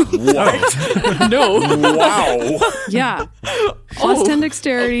 What? No. Wow. Yeah. Plus 10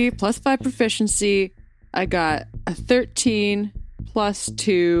 dexterity, plus 5 proficiency. I got a 13 plus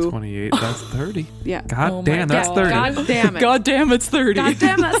 2. 28, that's 30. Yeah. God damn, that's 30. God damn it. God damn, it's 30. God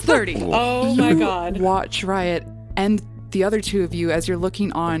damn, that's 30. Oh my God. Watch Riot and the other two of you, as you're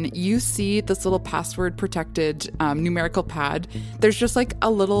looking on, you see this little password protected numerical pad. There's just like a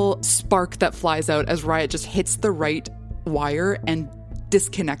little spark that flies out as Riot just hits the right wire and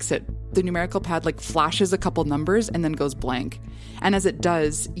disconnects it. The numerical pad like flashes a couple numbers and then goes blank. And as it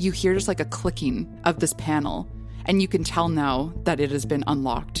does, you hear just like a clicking of this panel, and you can tell now that it has been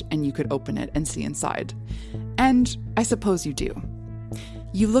unlocked and you could open it and see inside. And I suppose you do.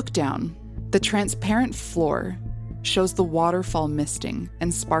 You look down. The transparent floor shows the waterfall misting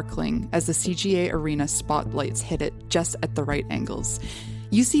and sparkling as the CGA arena spotlights hit it just at the right angles.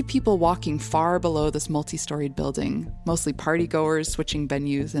 You see people walking far below this multi-storied building, mostly partygoers switching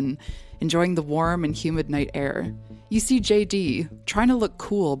venues and enjoying the warm and humid night air. You see JD trying to look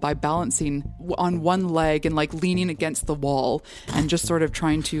cool by balancing on one leg and like leaning against the wall and just sort of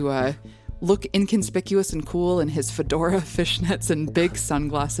trying to look inconspicuous and cool in his fedora, fishnets, and big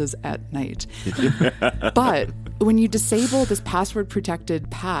sunglasses at night. But when you disable this password-protected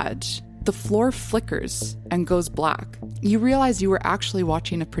pad, the floor flickers and goes black. You realize you were actually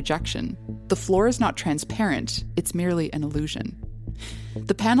watching a projection. The floor is not transparent, it's merely an illusion.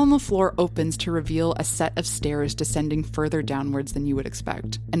 The panel on the floor opens to reveal a set of stairs descending further downwards than you would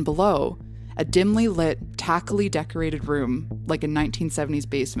expect. And below, a dimly lit, tackily decorated room, like a 1970s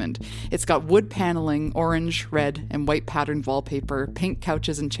basement. It's got wood paneling, orange, red, and white patterned wallpaper, pink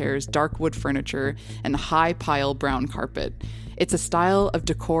couches and chairs, dark wood furniture, and high pile brown carpet. It's a style of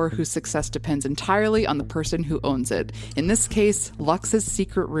decor whose success depends entirely on the person who owns it. In this case, Lux's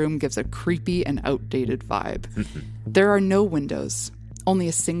secret room gives a creepy and outdated vibe. There are no windows, only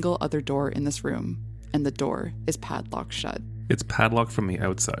a single other door in this room, and the door is padlocked shut. It's padlocked from the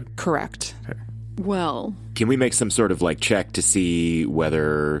outside. Correct. Okay. Well, can we make some sort of like check to see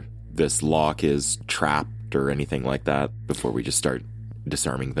whether this lock is trapped or anything like that before we just start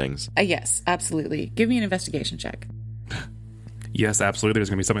disarming things? Yes, absolutely. Give me an investigation check. Yes, absolutely. There's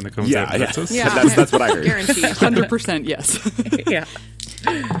going to be something that comes out. That's what I heard. Guaranteed. 100% yes. Yeah.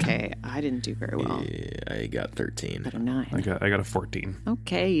 Okay, I didn't do very well. Yeah, I got 13. Got a 9. I got a 14.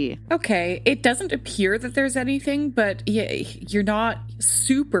 Okay. Okay, it doesn't appear that there's anything, but yeah, you're not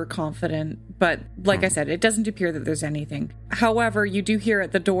super confident. But like I said, it doesn't appear that there's anything. However, you do hear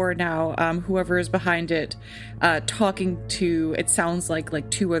at the door now, whoever is behind it, talking to, it sounds like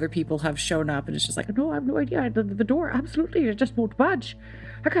 2 other people have shown up, and it's just like, no, I have no idea. The door, absolutely, it just won't budge.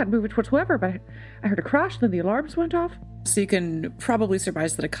 I can't move it whatsoever, but I heard a crash, then the alarms went off. So you can probably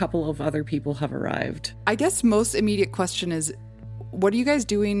surmise that a couple of other people have arrived. I guess most immediate question is, what are you guys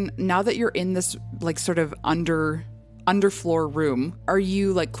doing now that you're in this like sort of underfloor room? Are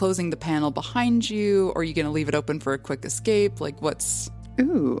you like closing the panel behind you, or are you going to leave it open for a quick escape? Like what's...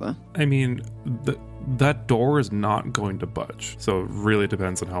 Ooh. I mean, that door is not going to budge. So it really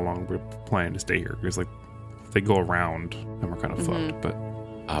depends on how long we're planning to stay here. Because like if they go around, then we're kind of fucked. But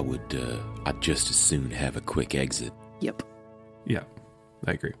I'd just as soon have a quick exit. Yep. Yeah,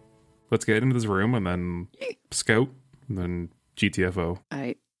 I agree. Let's get into this room and then scout and then GTFO.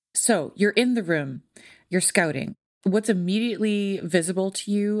 So you're in the room, you're scouting. What's immediately visible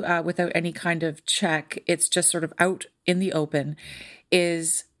to you without any kind of check, it's just sort of out in the open,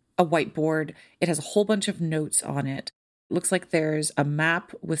 is a whiteboard. It has a whole bunch of notes on it. Looks like there's a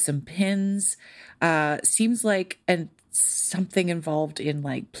map with some pins. Seems like something involved in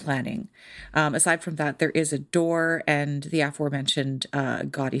like planning. Aside from that, there is a door and the aforementioned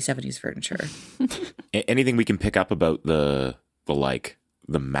gaudy 70s furniture. Anything we can pick up about the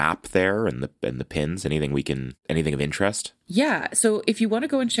map there and the pins? Anything of interest? Yeah. So if you want to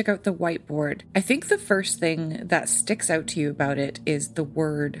go and check out the whiteboard, I think the first thing that sticks out to you about it is the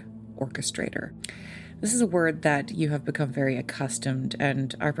word orchestrator. This is a word that you have become very accustomed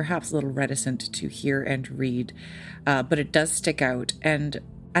and are perhaps a little reticent to hear and read, but it does stick out. And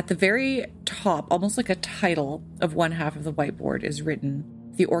at the very top, almost like a title of one half of the whiteboard, is written,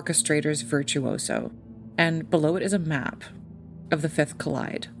 "The Orchestrator's Virtuoso." And below it is a map of the Fifth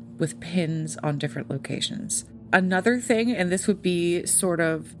Collide with pins on different locations. Another thing, and this would be sort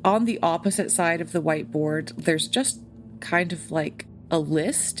of on the opposite side of the whiteboard, there's just kind of like a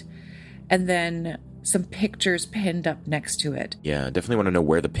list and then some pictures pinned up next to it. Yeah, definitely want to know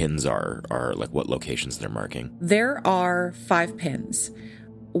where the pins are like what locations they're marking. There are 5 pins.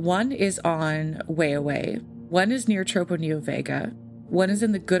 One is on Way Away, one is near Tropo Neo Vega, one is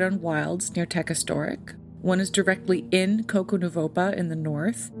in the Good on Wilds near Tech Historic, one is directly in Coco Nuvopa in the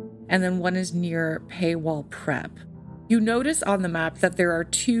north, and then one is near Paywall Prep. You notice on the map that there are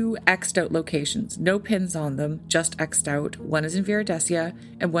 2 X'd out locations, no pins on them, just X'd out. One is in Viridesia,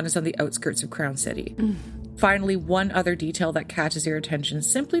 and one is on the outskirts of Crown City. Finally, one other detail that catches your attention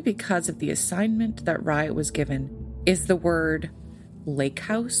simply because of the assignment that Riot was given is the word Lake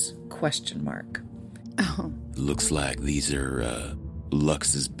House ? Oh. Looks like these are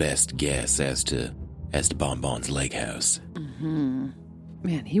Lux's best guess as to Bonbon's Lake House. Mm-hmm.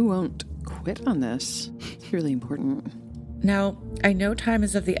 Man, he won't quit on this. It's really important. Now, I know time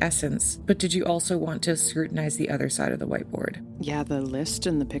is of the essence, but did you also want to scrutinize the other side of the whiteboard? Yeah, the list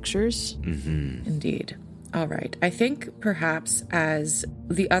and the pictures? Mm-hmm. Indeed. All right. I think perhaps as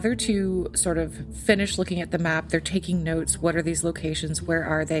the other 2 sort of finish looking at the map, they're taking notes. What are these locations? Where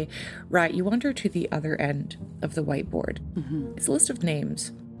are they? Right. You wander to the other end of the whiteboard. Mm-hmm. It's a list of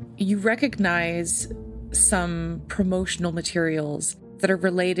names. You recognize some promotional materials that are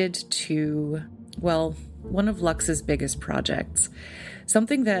related to, well, one of Lux's biggest projects.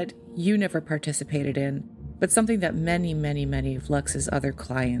 Something that you never participated in, but something that many, many, many of Lux's other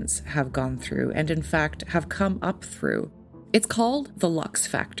clients have gone through and in fact have come up through. It's called the Lux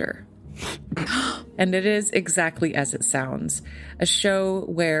Factor. And it is exactly as it sounds. A show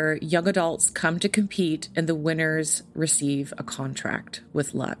where young adults come to compete and the winners receive a contract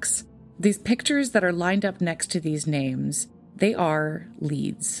with Lux. These pictures that are lined up next to these names, they are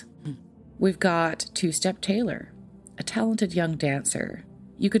leads. We've got Two-Step Taylor, a talented young dancer.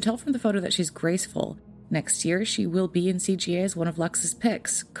 You can tell from the photo that she's graceful. Next year, she will be in CGA as one of Lux's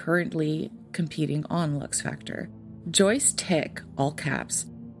picks, currently competing on Lux Factor. Joyce Tick, all caps,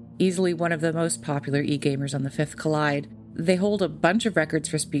 easily one of the most popular e-gamers on the Fifth Collide. They hold a bunch of records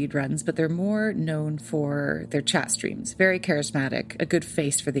for speedruns, but they're more known for their chat streams. Very charismatic, a good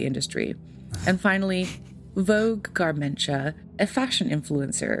face for the industry. And finally, Vogue Garmentia, a fashion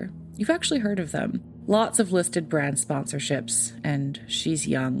influencer. You've actually heard of them. Lots of listed brand sponsorships, and she's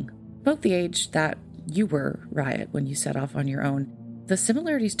young. About the age that you were, Riot, when you set off on your own. The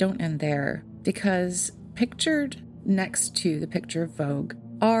similarities don't end there, because pictured next to the picture of Vogue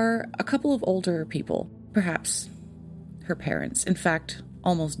are a couple of older people, perhaps her parents. In fact,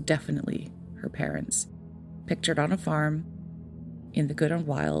 almost definitely her parents. Pictured on a farm in the Good on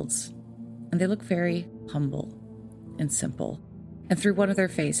Wilds, and they look very humble and simple. And through one of their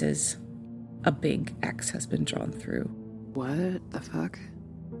faces, a big X has been drawn through. What the fuck?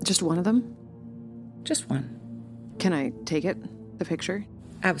 Just one of them? Just one. Can I take it? The picture?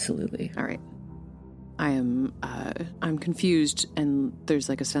 Absolutely. All right. I'm confused, and there's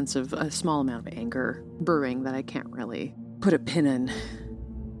like a sense of a small amount of anger brewing that I can't really put a pin in.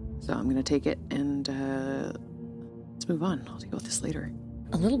 So I'm going to take it and let's move on. I'll deal with this later.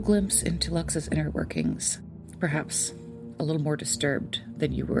 A little glimpse into Lux's inner workings. Perhaps a little more disturbed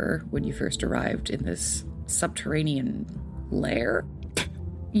than you were when you first arrived in this subterranean lair.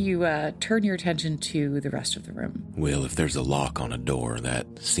 you turn your attention to the rest of the room. Well, if there's a lock on a door, that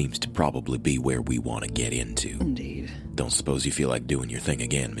seems to probably be where we want to get into. Indeed. Don't suppose you feel like doing your thing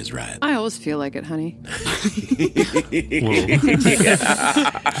again, Ms. Wright? I always feel like it, honey.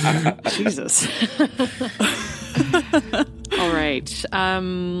 Jesus. All right.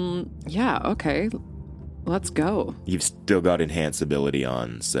 Yeah, okay. Let's go. You've still got enhance ability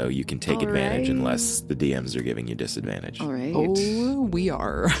on, so you can take advantage unless the DMs are giving you disadvantage. All right. Oh, we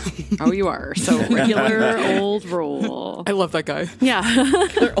are. Oh, you are. So regular old roll. I love that guy. Yeah.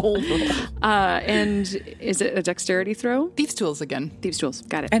 Regular old roll. And is it a dexterity throw? Thieves' tools again. Thieves' tools.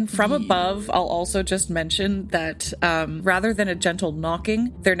 Got it. And from above, I'll also just mention that rather than a gentle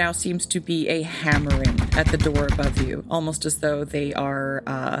knocking, there now seems to be a hammering at the door above you, almost as though they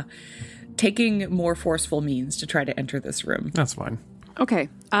are taking more forceful means to try to enter this room. That's fine. Okay.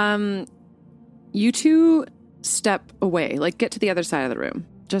 You two step away, like get to the other side of the room,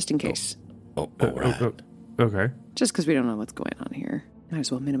 just in case. Right. Okay. Just because we don't know what's going on here. Might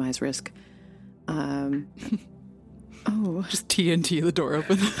as well minimize risk. Just TNT the door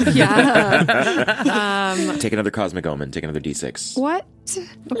open. Yeah. Take another Cosmic Omen. Take another D6. What?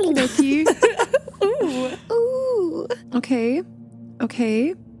 Okay. Ooh. Okay.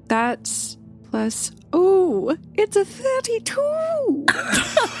 Okay. That's plus... Oh, it's a 32.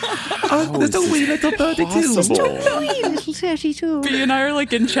 There's a wee little 32. Wee little 32. B and I are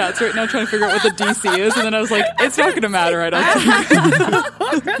like in chats right now trying to figure out what the DC is, and then I was like, it's not going to matter, I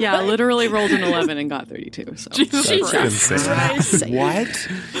don't think. Yeah, literally rolled an 11 and got 32. So. That's insane. What?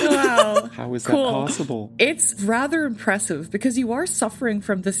 Wow. How is Cool. that possible? It's rather impressive because you are suffering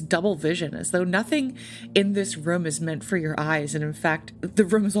from this double vision, as though nothing in this room is meant for your eyes. And in fact, the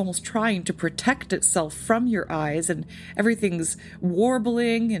room is almost trying to protect itself from your eyes, and everything's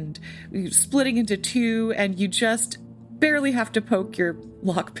warbling and splitting into two, and you just barely have to poke your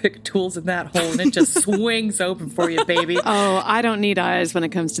lockpick tools in that hole, and it just swings open for you, baby. Oh, I don't need eyes when it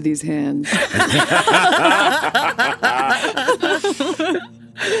comes to these hands.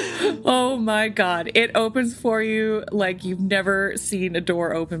 Oh my God. It opens for you like you've never seen a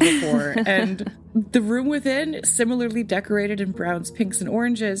door open before. And the room within, similarly decorated in browns, pinks, and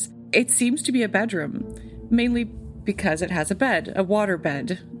oranges, it seems to be a bedroom, mainly because it has a bed, a water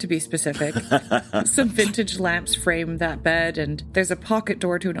bed, to be specific. Some vintage lamps frame that bed, and there's a pocket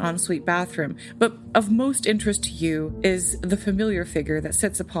door to an ensuite bathroom. But of most interest to you is the familiar figure that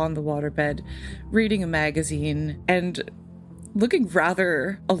sits upon the waterbed, reading a magazine and looking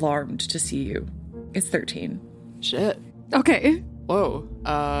rather alarmed to see you. It's 13. Shit. Okay. Whoa.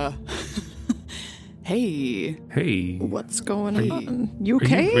 Hey. Hey. What's going on? You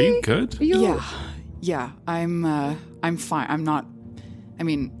okay? Are you good? Yeah. I'm fine. I'm not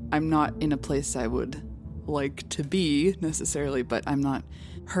in a place I would like to be necessarily, but I'm not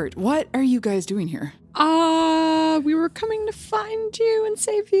hurt. What are you guys doing here? We were coming to find you and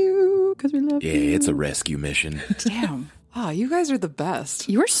save you because we love you. Yeah, it's a rescue mission. Damn. You guys are the best.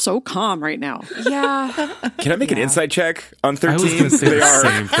 You are so calm right now. Yeah. Can I make an insight check on 13? I was going to say the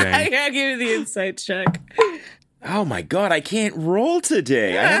same thing. I gotta give you the insight check. Oh my God, I can't roll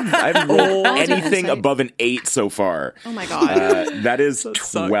today. I haven't rolled anything above an 8 so far. Oh my God. That is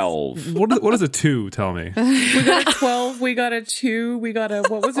 12. What does a 2 tell me? We got a 12, we got a 2, we got a,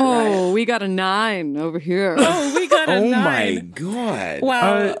 what was it? Oh, we got a 9 over here. Oh, we got a 9. Oh my God.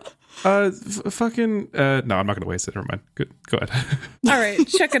 Wow. Fucking no, I'm not gonna waste it. Never mind. Good, go ahead. All right,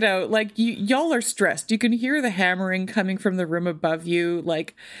 check it out. Like, y'all are stressed. You can hear the hammering coming from the room above you.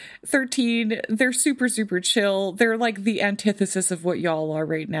 Like, 13, they're super, super chill. They're like the antithesis of what y'all are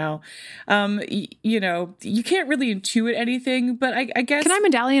right now. You know, you can't really intuit anything, but I guess... Can I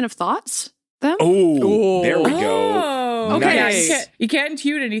medallion of thoughts them? Oh, there we go. Okay. Nice. Yeah, you can't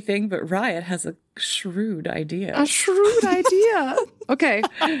intuit anything, but Riot has a shrewd idea. A shrewd idea. Okay.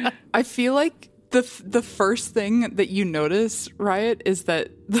 I feel like the first thing that you notice, Riot, is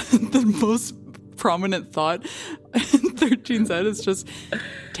that the most prominent thought in 13's head is just,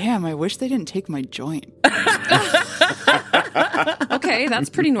 damn, I wish they didn't take my joint. Okay, that's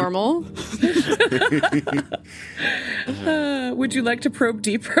pretty normal. Would you like to probe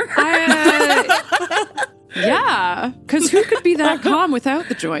deeper? Yeah, because who could be that calm without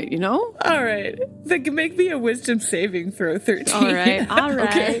the joint, you know? All right. Then make me a wisdom saving throw, 13. All right.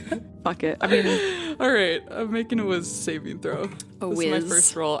 Okay. Fuck it. I mean... All right, I'm making a whiz saving throw. This whiz. is my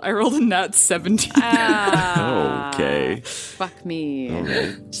first roll. I rolled a nat 17. Okay. Fuck me. All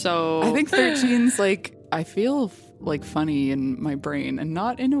right. So... I think 13's like, I feel like funny in my brain, and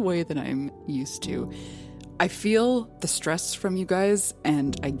not in a way that I'm used to. I feel the stress from you guys,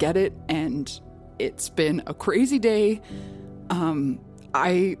 and I get it, and it's been a crazy day.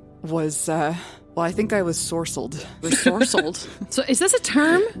 I was, I think I was sorceled. We're sorceled. So is this a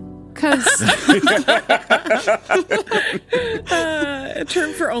term? Because a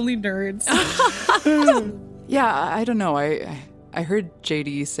term for only nerds. Yeah, I don't know. I heard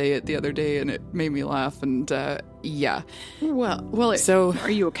JD say it the other day, and it made me laugh. And yeah. Well. So,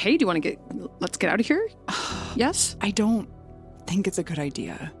 are you okay? Do you want to let's get out of here? Yes. I don't think it's a good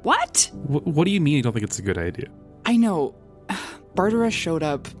idea. What? What do you mean you don't think it's a good idea? I know. Bardara showed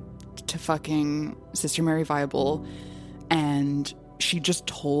up to fucking Sister Mary Viable, and she just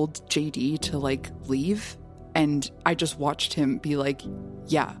told JD to leave, and I just watched him be like,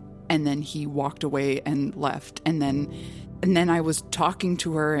 yeah, and then he walked away and left, and then I was talking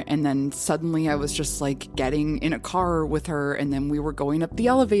to her, and then suddenly I was just getting in a car with her, and then we were going up the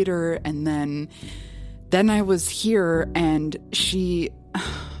elevator, and then I was here, and she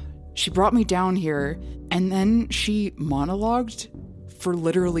brought me down here, and then she monologued for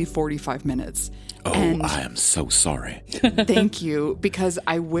literally 45 minutes. Oh, and I am so sorry. Thank you, because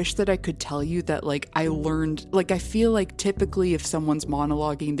I wish that I could tell you that, I learned, I feel like typically if someone's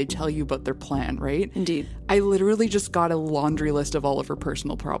monologuing, they tell you about their plan, right? Indeed. I literally just got a laundry list of all of her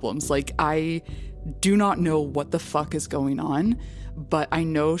personal problems. I do not know what the fuck is going on, but I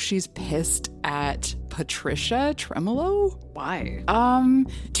know she's pissed at Patricia Tremolo. Why?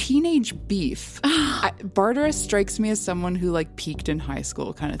 Teenage beef. Bardara strikes me as someone who peaked in high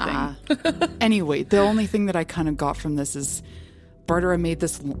school kind of thing. Anyway, the only thing that I kind of got from this is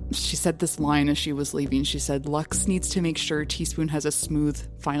Bardara she said this line as she was leaving. She said, Lux needs to make sure Teaspoon has a smooth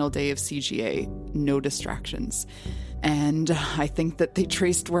final day of CGA. No distractions. And I think that they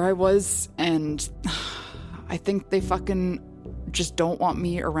traced where I was, and I think they fucking just don't want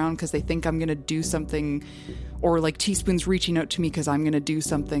me around because they think I'm going to do something, or Teaspoon's reaching out to me because I'm going to do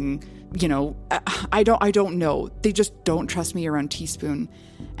something, I don't know. They just don't trust me around Teaspoon,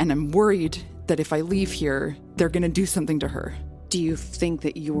 and I'm worried that if I leave here, they're going to do something to her. Do you think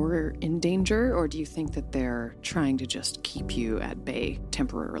that you're in danger, or do you think that they're trying to just keep you at bay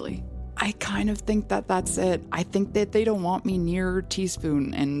temporarily? I kind of think that that's it. I think that they don't want me near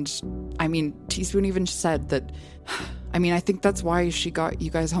Teaspoon, and Teaspoon even said that. I think that's why she got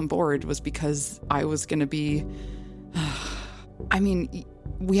you guys on board, was because I was going to be...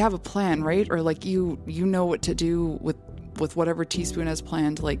 we have a plan, right? Or you know what to do with whatever Teaspoon has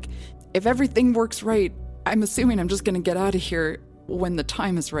planned. If everything works right, I'm assuming I'm just going to get out of here when the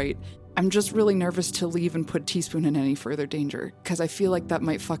time is right. I'm just really nervous to leave and put Teaspoon in any further danger, because I feel like that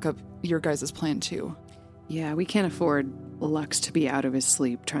might fuck up your guys' plan too. Yeah, we can't afford Lux to be out of his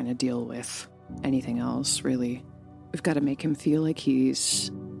sleep trying to deal with anything else, really. We've got to make him feel like he's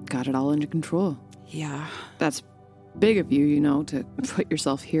got it all under control. Yeah. That's big of you, to put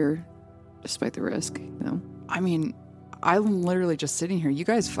yourself here despite the risk, I'm literally just sitting here. You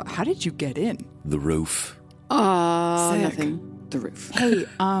guys, how did you get in? The roof. Nothing. The roof. Hey,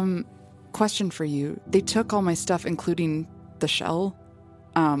 question for you. They took all my stuff, including the shell,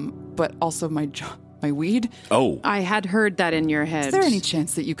 but also my weed. Oh. I had heard that in your head. Is there any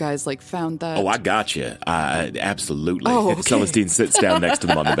chance that you guys found that? Oh, I got you. Absolutely. Oh, okay. Celestine sits down next to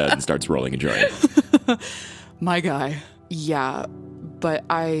them on the bed and starts rolling a joint. My guy. Yeah, but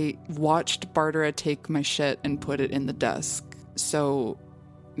I watched Bardara take my shit and put it in the desk. So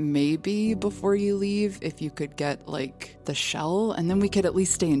maybe before you leave, if you could get the shell, and then we could at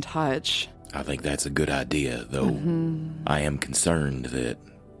least stay in touch. I think that's a good idea, though. Mm-hmm. I am concerned that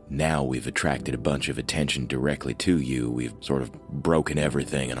now we've attracted a bunch of attention directly to you. We've sort of broken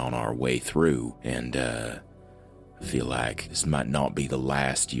everything and on our way through. And I feel like this might not be the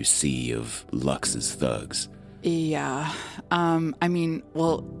last you see of Lux's thugs. Yeah.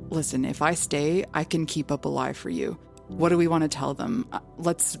 Well, listen, if I stay, I can keep up a lie for you. What do we want to tell them?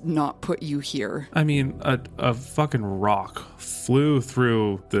 Let's not put you here. A fucking rock flew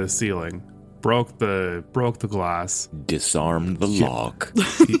through the ceiling, broke the glass, disarmed the lock,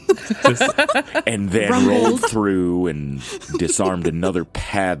 and then rolled through and disarmed another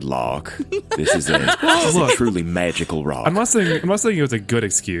padlock. This is a truly magical rock. I'm not saying it was a good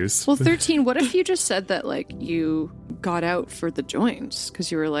excuse. Well, 13, what if you just said that you got out for the joints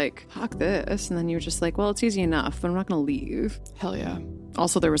because you were like, fuck this, and then you were just like, well, it's easy enough, but I'm not gonna leave. Hell yeah.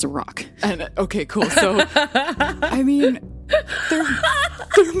 Also, there was a rock. And okay, cool. So there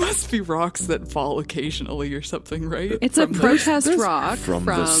must be rocks that fall occasionally or something, right? It's a protest rock from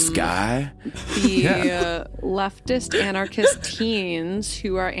the sky. The leftist anarchist teens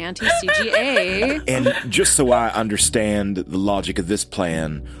who are anti-CGA. And just so I understand the logic of this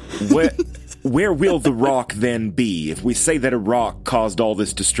plan, where will the rock then be? If we say that a rock caused all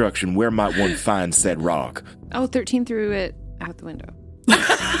this destruction, where might one find said rock? Oh, 13 threw it out the window.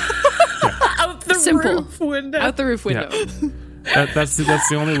 Out the roof window. Out the roof window. Yeah. That's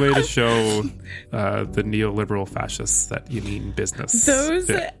the only way to show the neoliberal fascists that you mean business.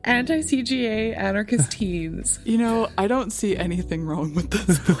 Those anti-CGA anarchist teens. You know, I don't see anything wrong with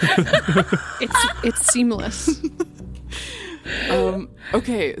this. It's seamless.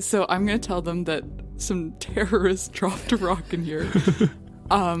 Okay, so I'm going to tell them that some terrorists dropped a rock in here.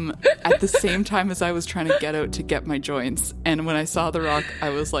 At the same time as I was trying to get out to get my joints. And when I saw the rock, I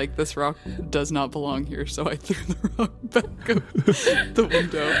was like, this rock does not belong here. So I threw the rock back out the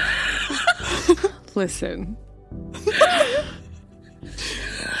window. Listen.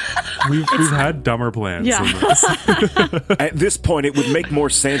 We've had dumber plans. Yeah. Than this. At this point, it would make more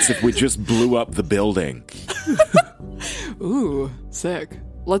sense if we just blew up the building. Ooh, sick.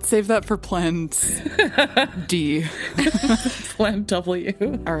 Let's save that for plan D. Plan W.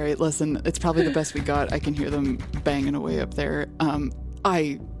 All right, listen, it's probably the best we got. I can hear them banging away up there.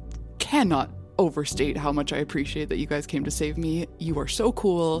 I cannot overstate how much I appreciate that you guys came to save me. You are so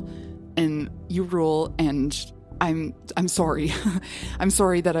cool, and you rule, and I'm sorry. I'm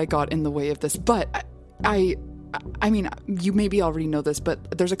sorry that I got in the way of this, but I mean, you maybe already know this,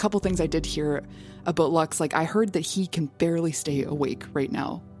 but there's a couple things I did hear about Lux. Like, I heard that he can barely stay awake right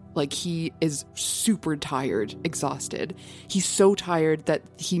now. Like, he is super tired, exhausted. He's so tired that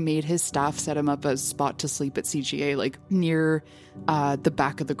he made his staff set him up a spot to sleep at CGA, like, near the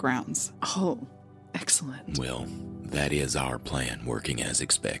back of the grounds. Oh, excellent. Well, that is our plan, working as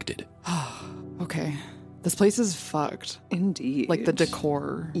expected. Okay. This place is fucked. Indeed. Like the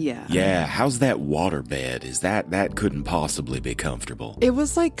decor. Yeah. Yeah, how's that water bed? Is that couldn't possibly be comfortable. It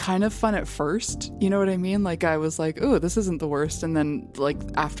was like kind of fun at first. You know what I mean? Like I was like, oh, this isn't the worst. And then like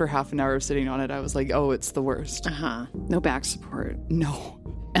after half an hour of sitting on it, I was like, oh, it's the worst. Uh-huh. No back support. No.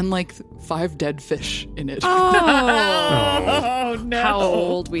 And like 5 dead fish in it. Oh, no. How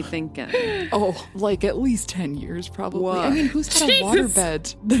old we thinking? Oh, like at least 10 years probably. What? I mean, who's had a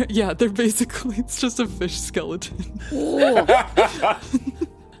waterbed? Yeah, they're basically, it's just a fish skeleton.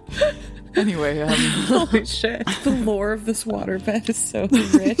 Anyway. Holy shit. The lore of this waterbed is so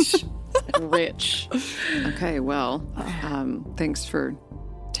rich. Rich. Okay, well, thanks for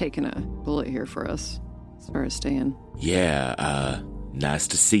taking a bullet here for us as far as staying. Yeah, nice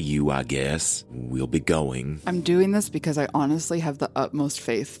to see you, I guess. We'll be going. I'm doing this because I honestly have the utmost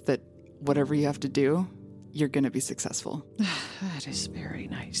faith that whatever you have to do, you're going to be successful. That is very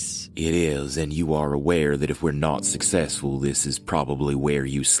nice. It is, and you are aware that if we're not successful, this is probably where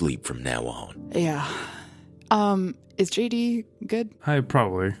you sleep from now on. Yeah. Is JD good? I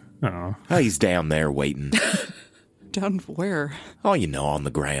probably. I don't know. Oh, he's down there waiting. Down where? Oh, you know, on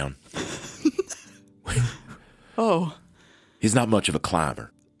the ground. Oh. He's not much of a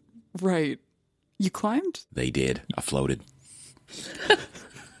climber. Right. You climbed? They did. I floated.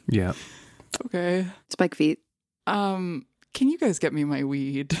 Yeah. Okay. Spike feet. Can you guys get me my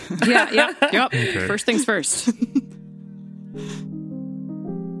weed? Yep. Okay. First things first.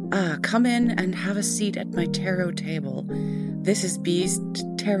 Come in and have a seat at my tarot table. This is B's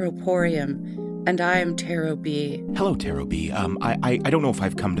Taroporium, and I am Tarot B. Hello, Tarot B. I don't know if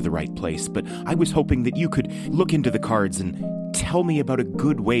I've come to the right place, but I was hoping that you could look into the cards and tell me about a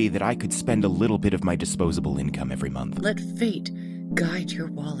good way that I could spend a little bit of my disposable income every month. Let fate guide your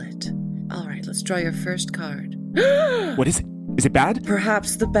wallet. All right, let's draw your first card. What is it? Is it bad?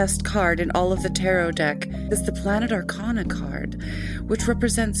 Perhaps the best card in all of the tarot deck is the Planet Arcana card, which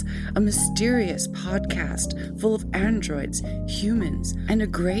represents a mysterious podcast full of androids, humans, and a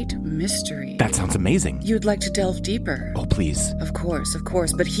great mystery. That sounds amazing. You'd like to delve deeper? Oh, please. Of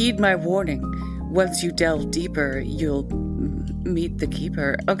course, but heed my warning. Once you delve deeper, you'll meet the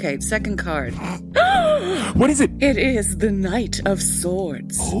keeper. Okay, second card. What is it? It is the Knight of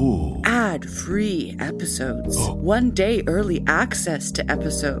Swords. Oh. Ad-free episodes. 1 day early access to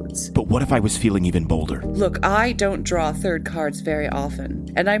episodes. But what if I was feeling even bolder? Look, I don't draw third cards very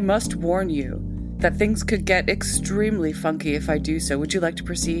often, and I must warn you that things could get extremely funky if I do so. Would you like to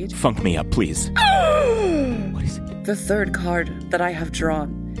proceed? Funk me up, please. What is it? The third card that I have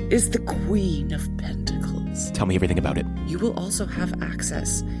drawn is the Queen of Pentacles. Tell me everything about it. You will also have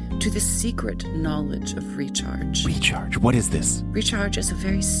access to the secret knowledge of Recharge. Recharge? What is this? Recharge is a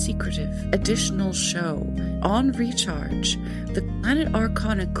very secretive, additional show. On Recharge, the Planet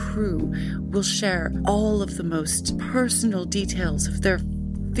Arcana crew will share all of the most personal details of their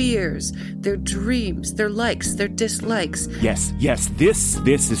fears, their dreams, their likes, their dislikes. Yes,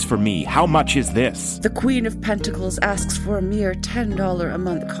 this is for me. How much is this? The Queen of Pentacles asks for a mere $10 a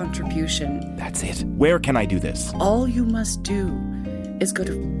month contribution. That's it. Where can I do this? All you must do is go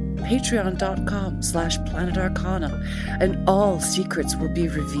to patreon.com/planetarcana, and all secrets will be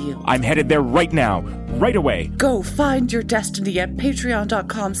revealed. I'm headed there right now, right away. Go find your destiny at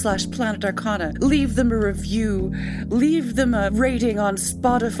patreon.com/planetarcana. Leave them a review, leave them a rating on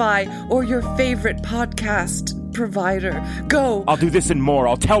Spotify or your favorite podcast provider. Go. I'll do this and more.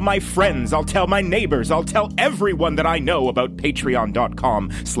 I'll tell my friends. I'll tell my neighbors. I'll tell everyone that I know about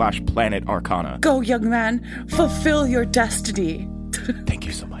patreon.com/planetarcana. Go, young man. Fulfill your destiny. Thank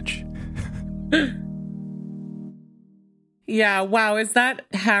you so much. Yeah, wow, is that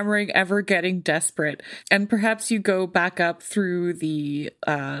hammering ever getting desperate? And perhaps you go back up through the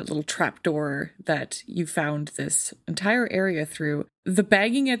little trapdoor that you found this entire area through. The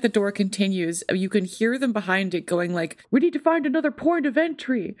banging at the door continues. You can hear them behind it going like, we need to find another point of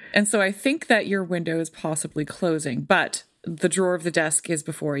entry. And so I think that your window is possibly closing, but the drawer of the desk is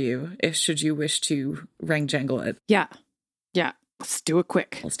before you, if should you wish to ring-jangle it. Yeah. Let's do it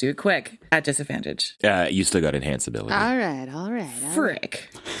quick. At disadvantage. You still got enhanced ability. All right. Frick.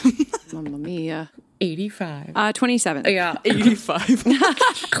 Mamma mia. 85. 27. Yeah. 85.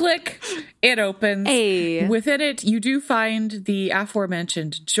 Click. It opens. Hey. Within it, you do find the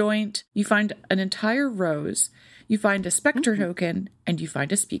aforementioned joint. You find an entire rose. You find a specter token, and you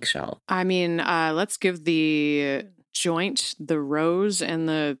find a speak shell. I mean, let's give the joint, the rose, and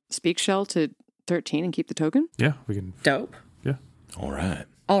the speak shell to 13 and keep the token. Yeah, we can. Dope. Yeah. All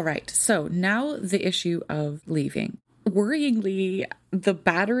right. So now the issue of leaving. Worryingly, the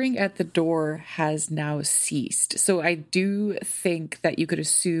battering at the door has now ceased. So I do think that you could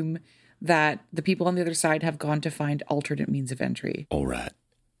assume that the people on the other side have gone to find alternate means of entry. All right.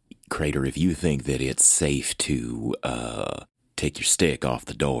 Crater, if you think that it's safe to take your stick off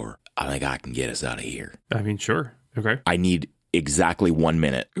the door, I think I can get us out of here. I mean, sure. Okay. I need exactly 1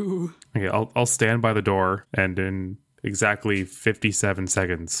 minute. Ooh. Okay, I'll stand by the door, and in exactly 57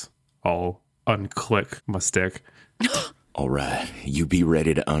 seconds, I'll unclick my stick. All right. You be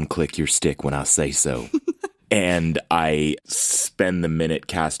ready to unclick your stick when I say so. And I spend the minute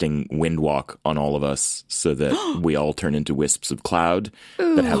casting Windwalk on all of us so that we all turn into wisps of cloud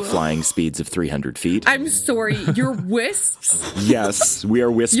that have flying speeds of 300 feet. I'm sorry, you're wisps? Yes, we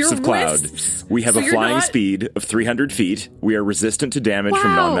are wisps of cloud. Wisps? We have a flying speed of 300 feet. We are resistant to damage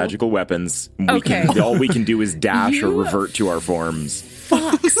from non-magical weapons. All we can do is dash or revert to our forms.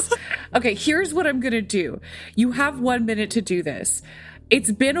 Fucks. Okay, here's what I'm going to do. You have 1 minute to do this.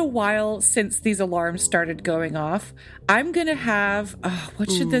 It's been a while since these alarms started going off. I'm going to have,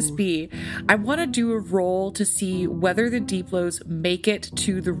 what should this be? I want to do a roll to see whether the Deeplows make it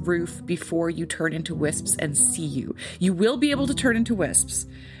to the roof before you turn into wisps and see you. You will be able to turn into wisps,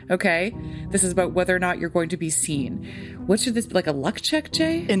 okay? This is about whether or not you're going to be seen. What should this be, like a luck check,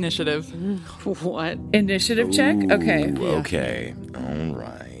 Jay? Initiative. What? Initiative check? Okay. Okay. All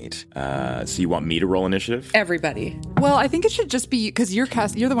right. So you want me to roll initiative? Everybody. Well, I think it should just be because you're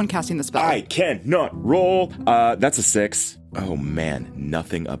the one casting the spell. I cannot roll. That's a 6. Oh man,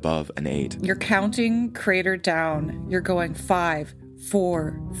 nothing above an 8. You're counting Crater down. You're going 5,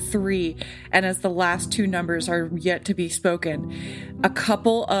 4, 3, and as the last two numbers are yet to be spoken, a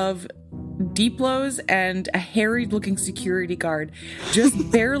couple of Deeplows and a harried-looking security guard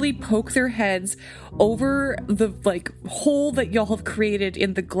just barely poke their heads over the hole that y'all have created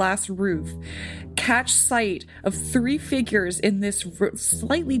in the glass roof, catch sight of 3 figures in this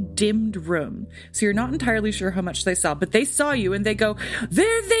slightly dimmed room. So you're not entirely sure how much they saw, but they saw you and they go,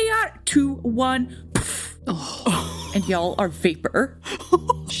 there they are, 2, 1, poof. Oh. And y'all are vapor.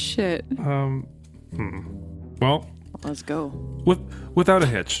 Shit. Well, let's go. Without a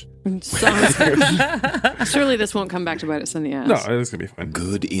hitch. Surely this won't come back to bite us in the ass. No, it's gonna be fine.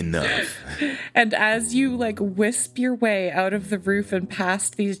 Good enough. And as you wisp your way out of the roof and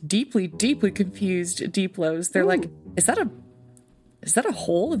past these deeply, deeply confused Deeplows, they're like, is that a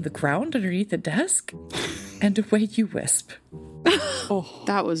hole in the ground underneath the desk? And away you wisp. Oh,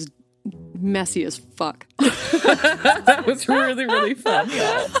 that was messy as fuck. That was really, really fun,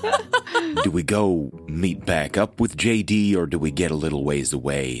 y'all. Do we go meet back up with JD, or do we get a little ways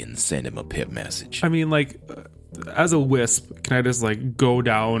away and send him a pip message? I mean, as a wisp, can I just go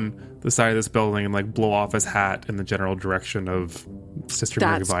down the side of this building and blow off his hat in the general direction of Sister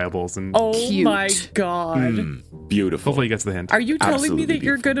Mary Viables? And cute. My god. Beautiful. Hopefully he gets the hint. Are you telling me that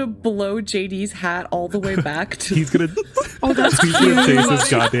you're gonna blow JD's hat all the way back to he's gonna that's he's gonna chase this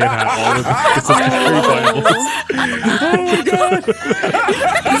goddamn hat all over Sister Mary Viables.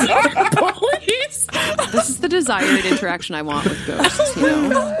 Police. This is the desired interaction I want with ghosts, you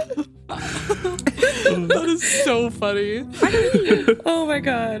know? That is so funny. Oh my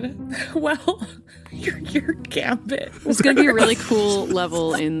god. Well, your gambit. It's going to be a really cool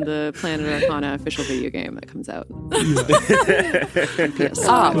level in the Planet Arcana official video game that comes out.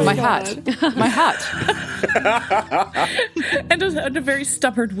 My hat. My hat. And a very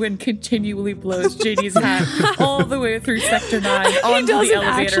stubborn wind continually blows JD's hat all the way through Sector 9 onto the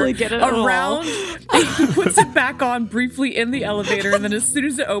elevator. Actually get it around. He puts it back on briefly in the elevator, and then as soon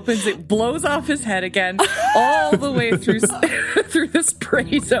as it opens, it blows off his head again, all the way through the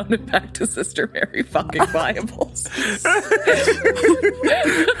spray zone and back to Sister Mary fucking Viables.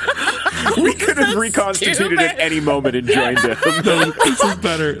 We could have reconstituted at any moment and joined him. No, this is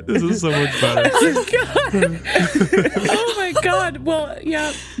better. This is so much better. Oh my god. Well,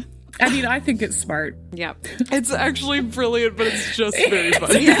 yeah. I mean, I think it's smart. Yeah. It's actually brilliant, but it's just very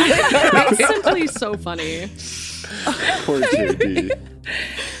funny. It's simply so funny. Poor JD.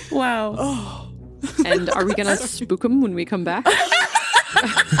 Wow. Oh. And are we going to spook him when we come back?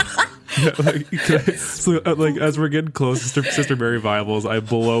 Yeah, as we're getting close to Sister Mary Viables, I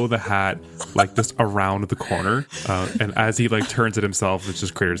blow the hat just around the corner, and as he turns it himself, it's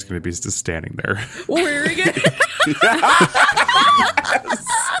just Crater's going to be just standing there, wearing it.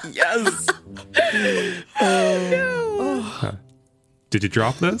 Yes. No. Did you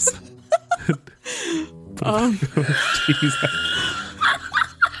drop this? Jeez.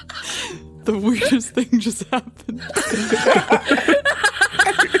 The weirdest thing just happened.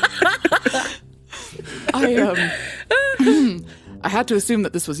 I had to assume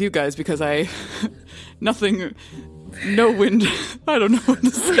that this was you guys because no wind. I don't know what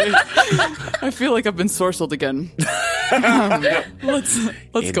to say. I feel like I've been sorcelled again. Let's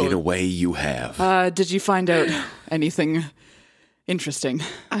go. In a way, you have. Did you find out anything interesting?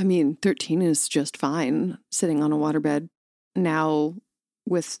 I mean, 13 is just fine sitting on a waterbed now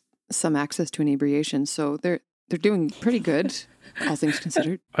with some access to inebriation, so they're doing pretty good, all things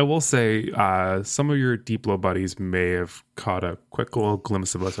considered. I will say, some of your Deep Low buddies may have caught a quick little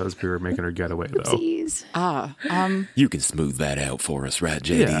glimpse of us as we were making our getaway, though. Oopsies. You can smooth that out for us, right,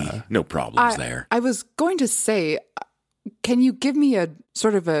 JD? Yeah. No problems there. I was going to say, can you give me a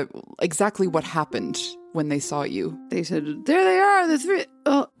sort of exactly what happened when they saw you? They said, there they are, the three.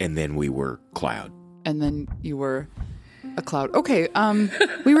 Oh. And then we were Cloud. And then you were a cloud. Okay,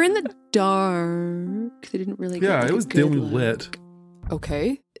 we were in the dark. They didn't really get it was dimly lit.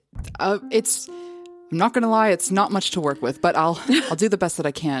 Okay. I'm not gonna lie, it's not much to work with, but I'll do the best that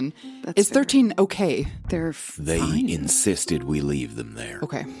I can. Is 13 okay? They're fine. They insisted we leave them there.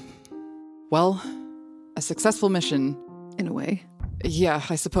 Okay. Well, a successful mission. In a way. Yeah,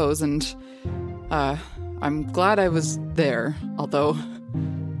 I suppose, and I'm glad I was there, although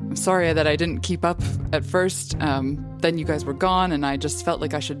I'm sorry that I didn't keep up at first. Then you guys were gone, and I just felt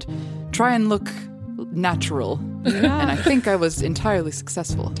like I should try and look natural. Yeah. And I think I was entirely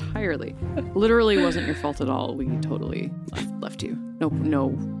successful. Entirely. Literally wasn't your fault at all. We totally left you.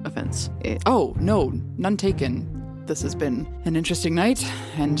 No offense. Oh, no, none taken. This has been an interesting night,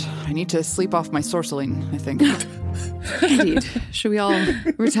 and I need to sleep off my sorceling, I think. Indeed. Should we all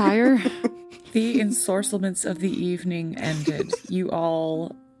retire? The ensorcelments of the evening ended. You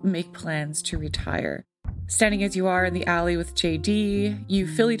all make plans to retire. Standing as you are in the alley with JD, you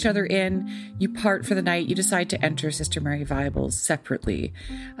fill each other in, you part for the night, you decide to enter Sister Mary Viables separately,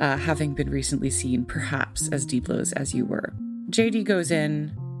 having been recently seen perhaps as Deeplows as you were. JD goes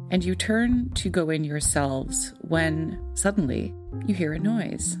in, and you turn to go in yourselves when suddenly you hear a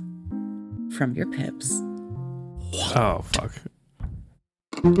noise from your pips. Oh, fuck.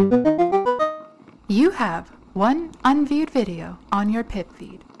 You have one unviewed video on your pip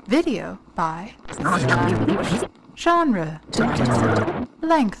feed. Video by genre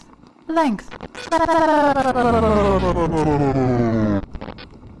length.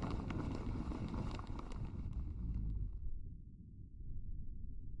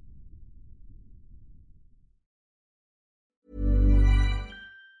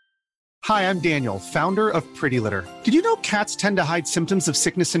 Hi, I'm Daniel, founder of Pretty Litter. Did you know cats tend to hide symptoms of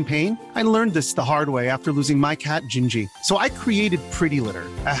sickness and pain? I learned this the hard way after losing my cat, Gingy. So I created Pretty Litter,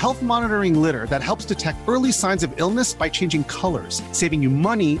 a health monitoring litter that helps detect early signs of illness by changing colors, saving you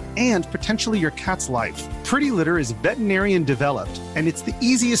money and potentially your cat's life. Pretty Litter is veterinarian developed, and it's the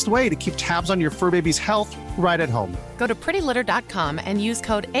easiest way to keep tabs on your fur baby's health right at home. Go to prettylitter.com and use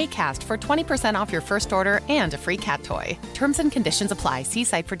code ACAST for 20% off your first order and a free cat toy. Terms and conditions apply. See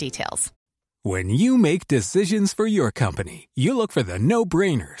site for details. When you make decisions for your company, you look for the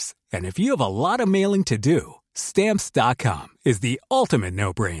no-brainers. And if you have a lot of mailing to do, Stamps.com is the ultimate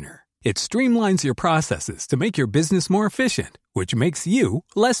no-brainer. It streamlines your processes to make your business more efficient, which makes you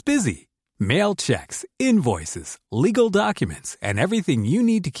less busy. Mail checks, invoices, legal documents, and everything you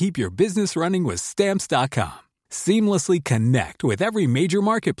need to keep your business running with Stamps.com. Seamlessly connect with every major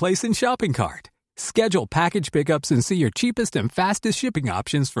marketplace and shopping cart. Schedule package pickups and see your cheapest and fastest shipping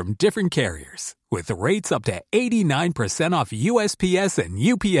options from different carriers, with rates up to 89% off USPS and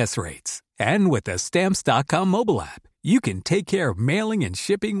UPS rates. And with the Stamps.com mobile app, you can take care of mailing and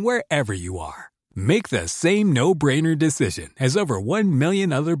shipping wherever you are. Make the same no-brainer decision as over 1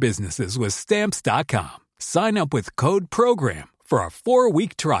 million other businesses with Stamps.com. Sign up with code PROGRAM for a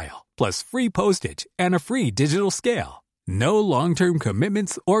 4-week trial, plus free postage and a free digital scale. No long-term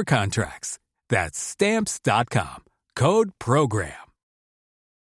commitments or contracts. That's Stamps.com. Code PROGRAM.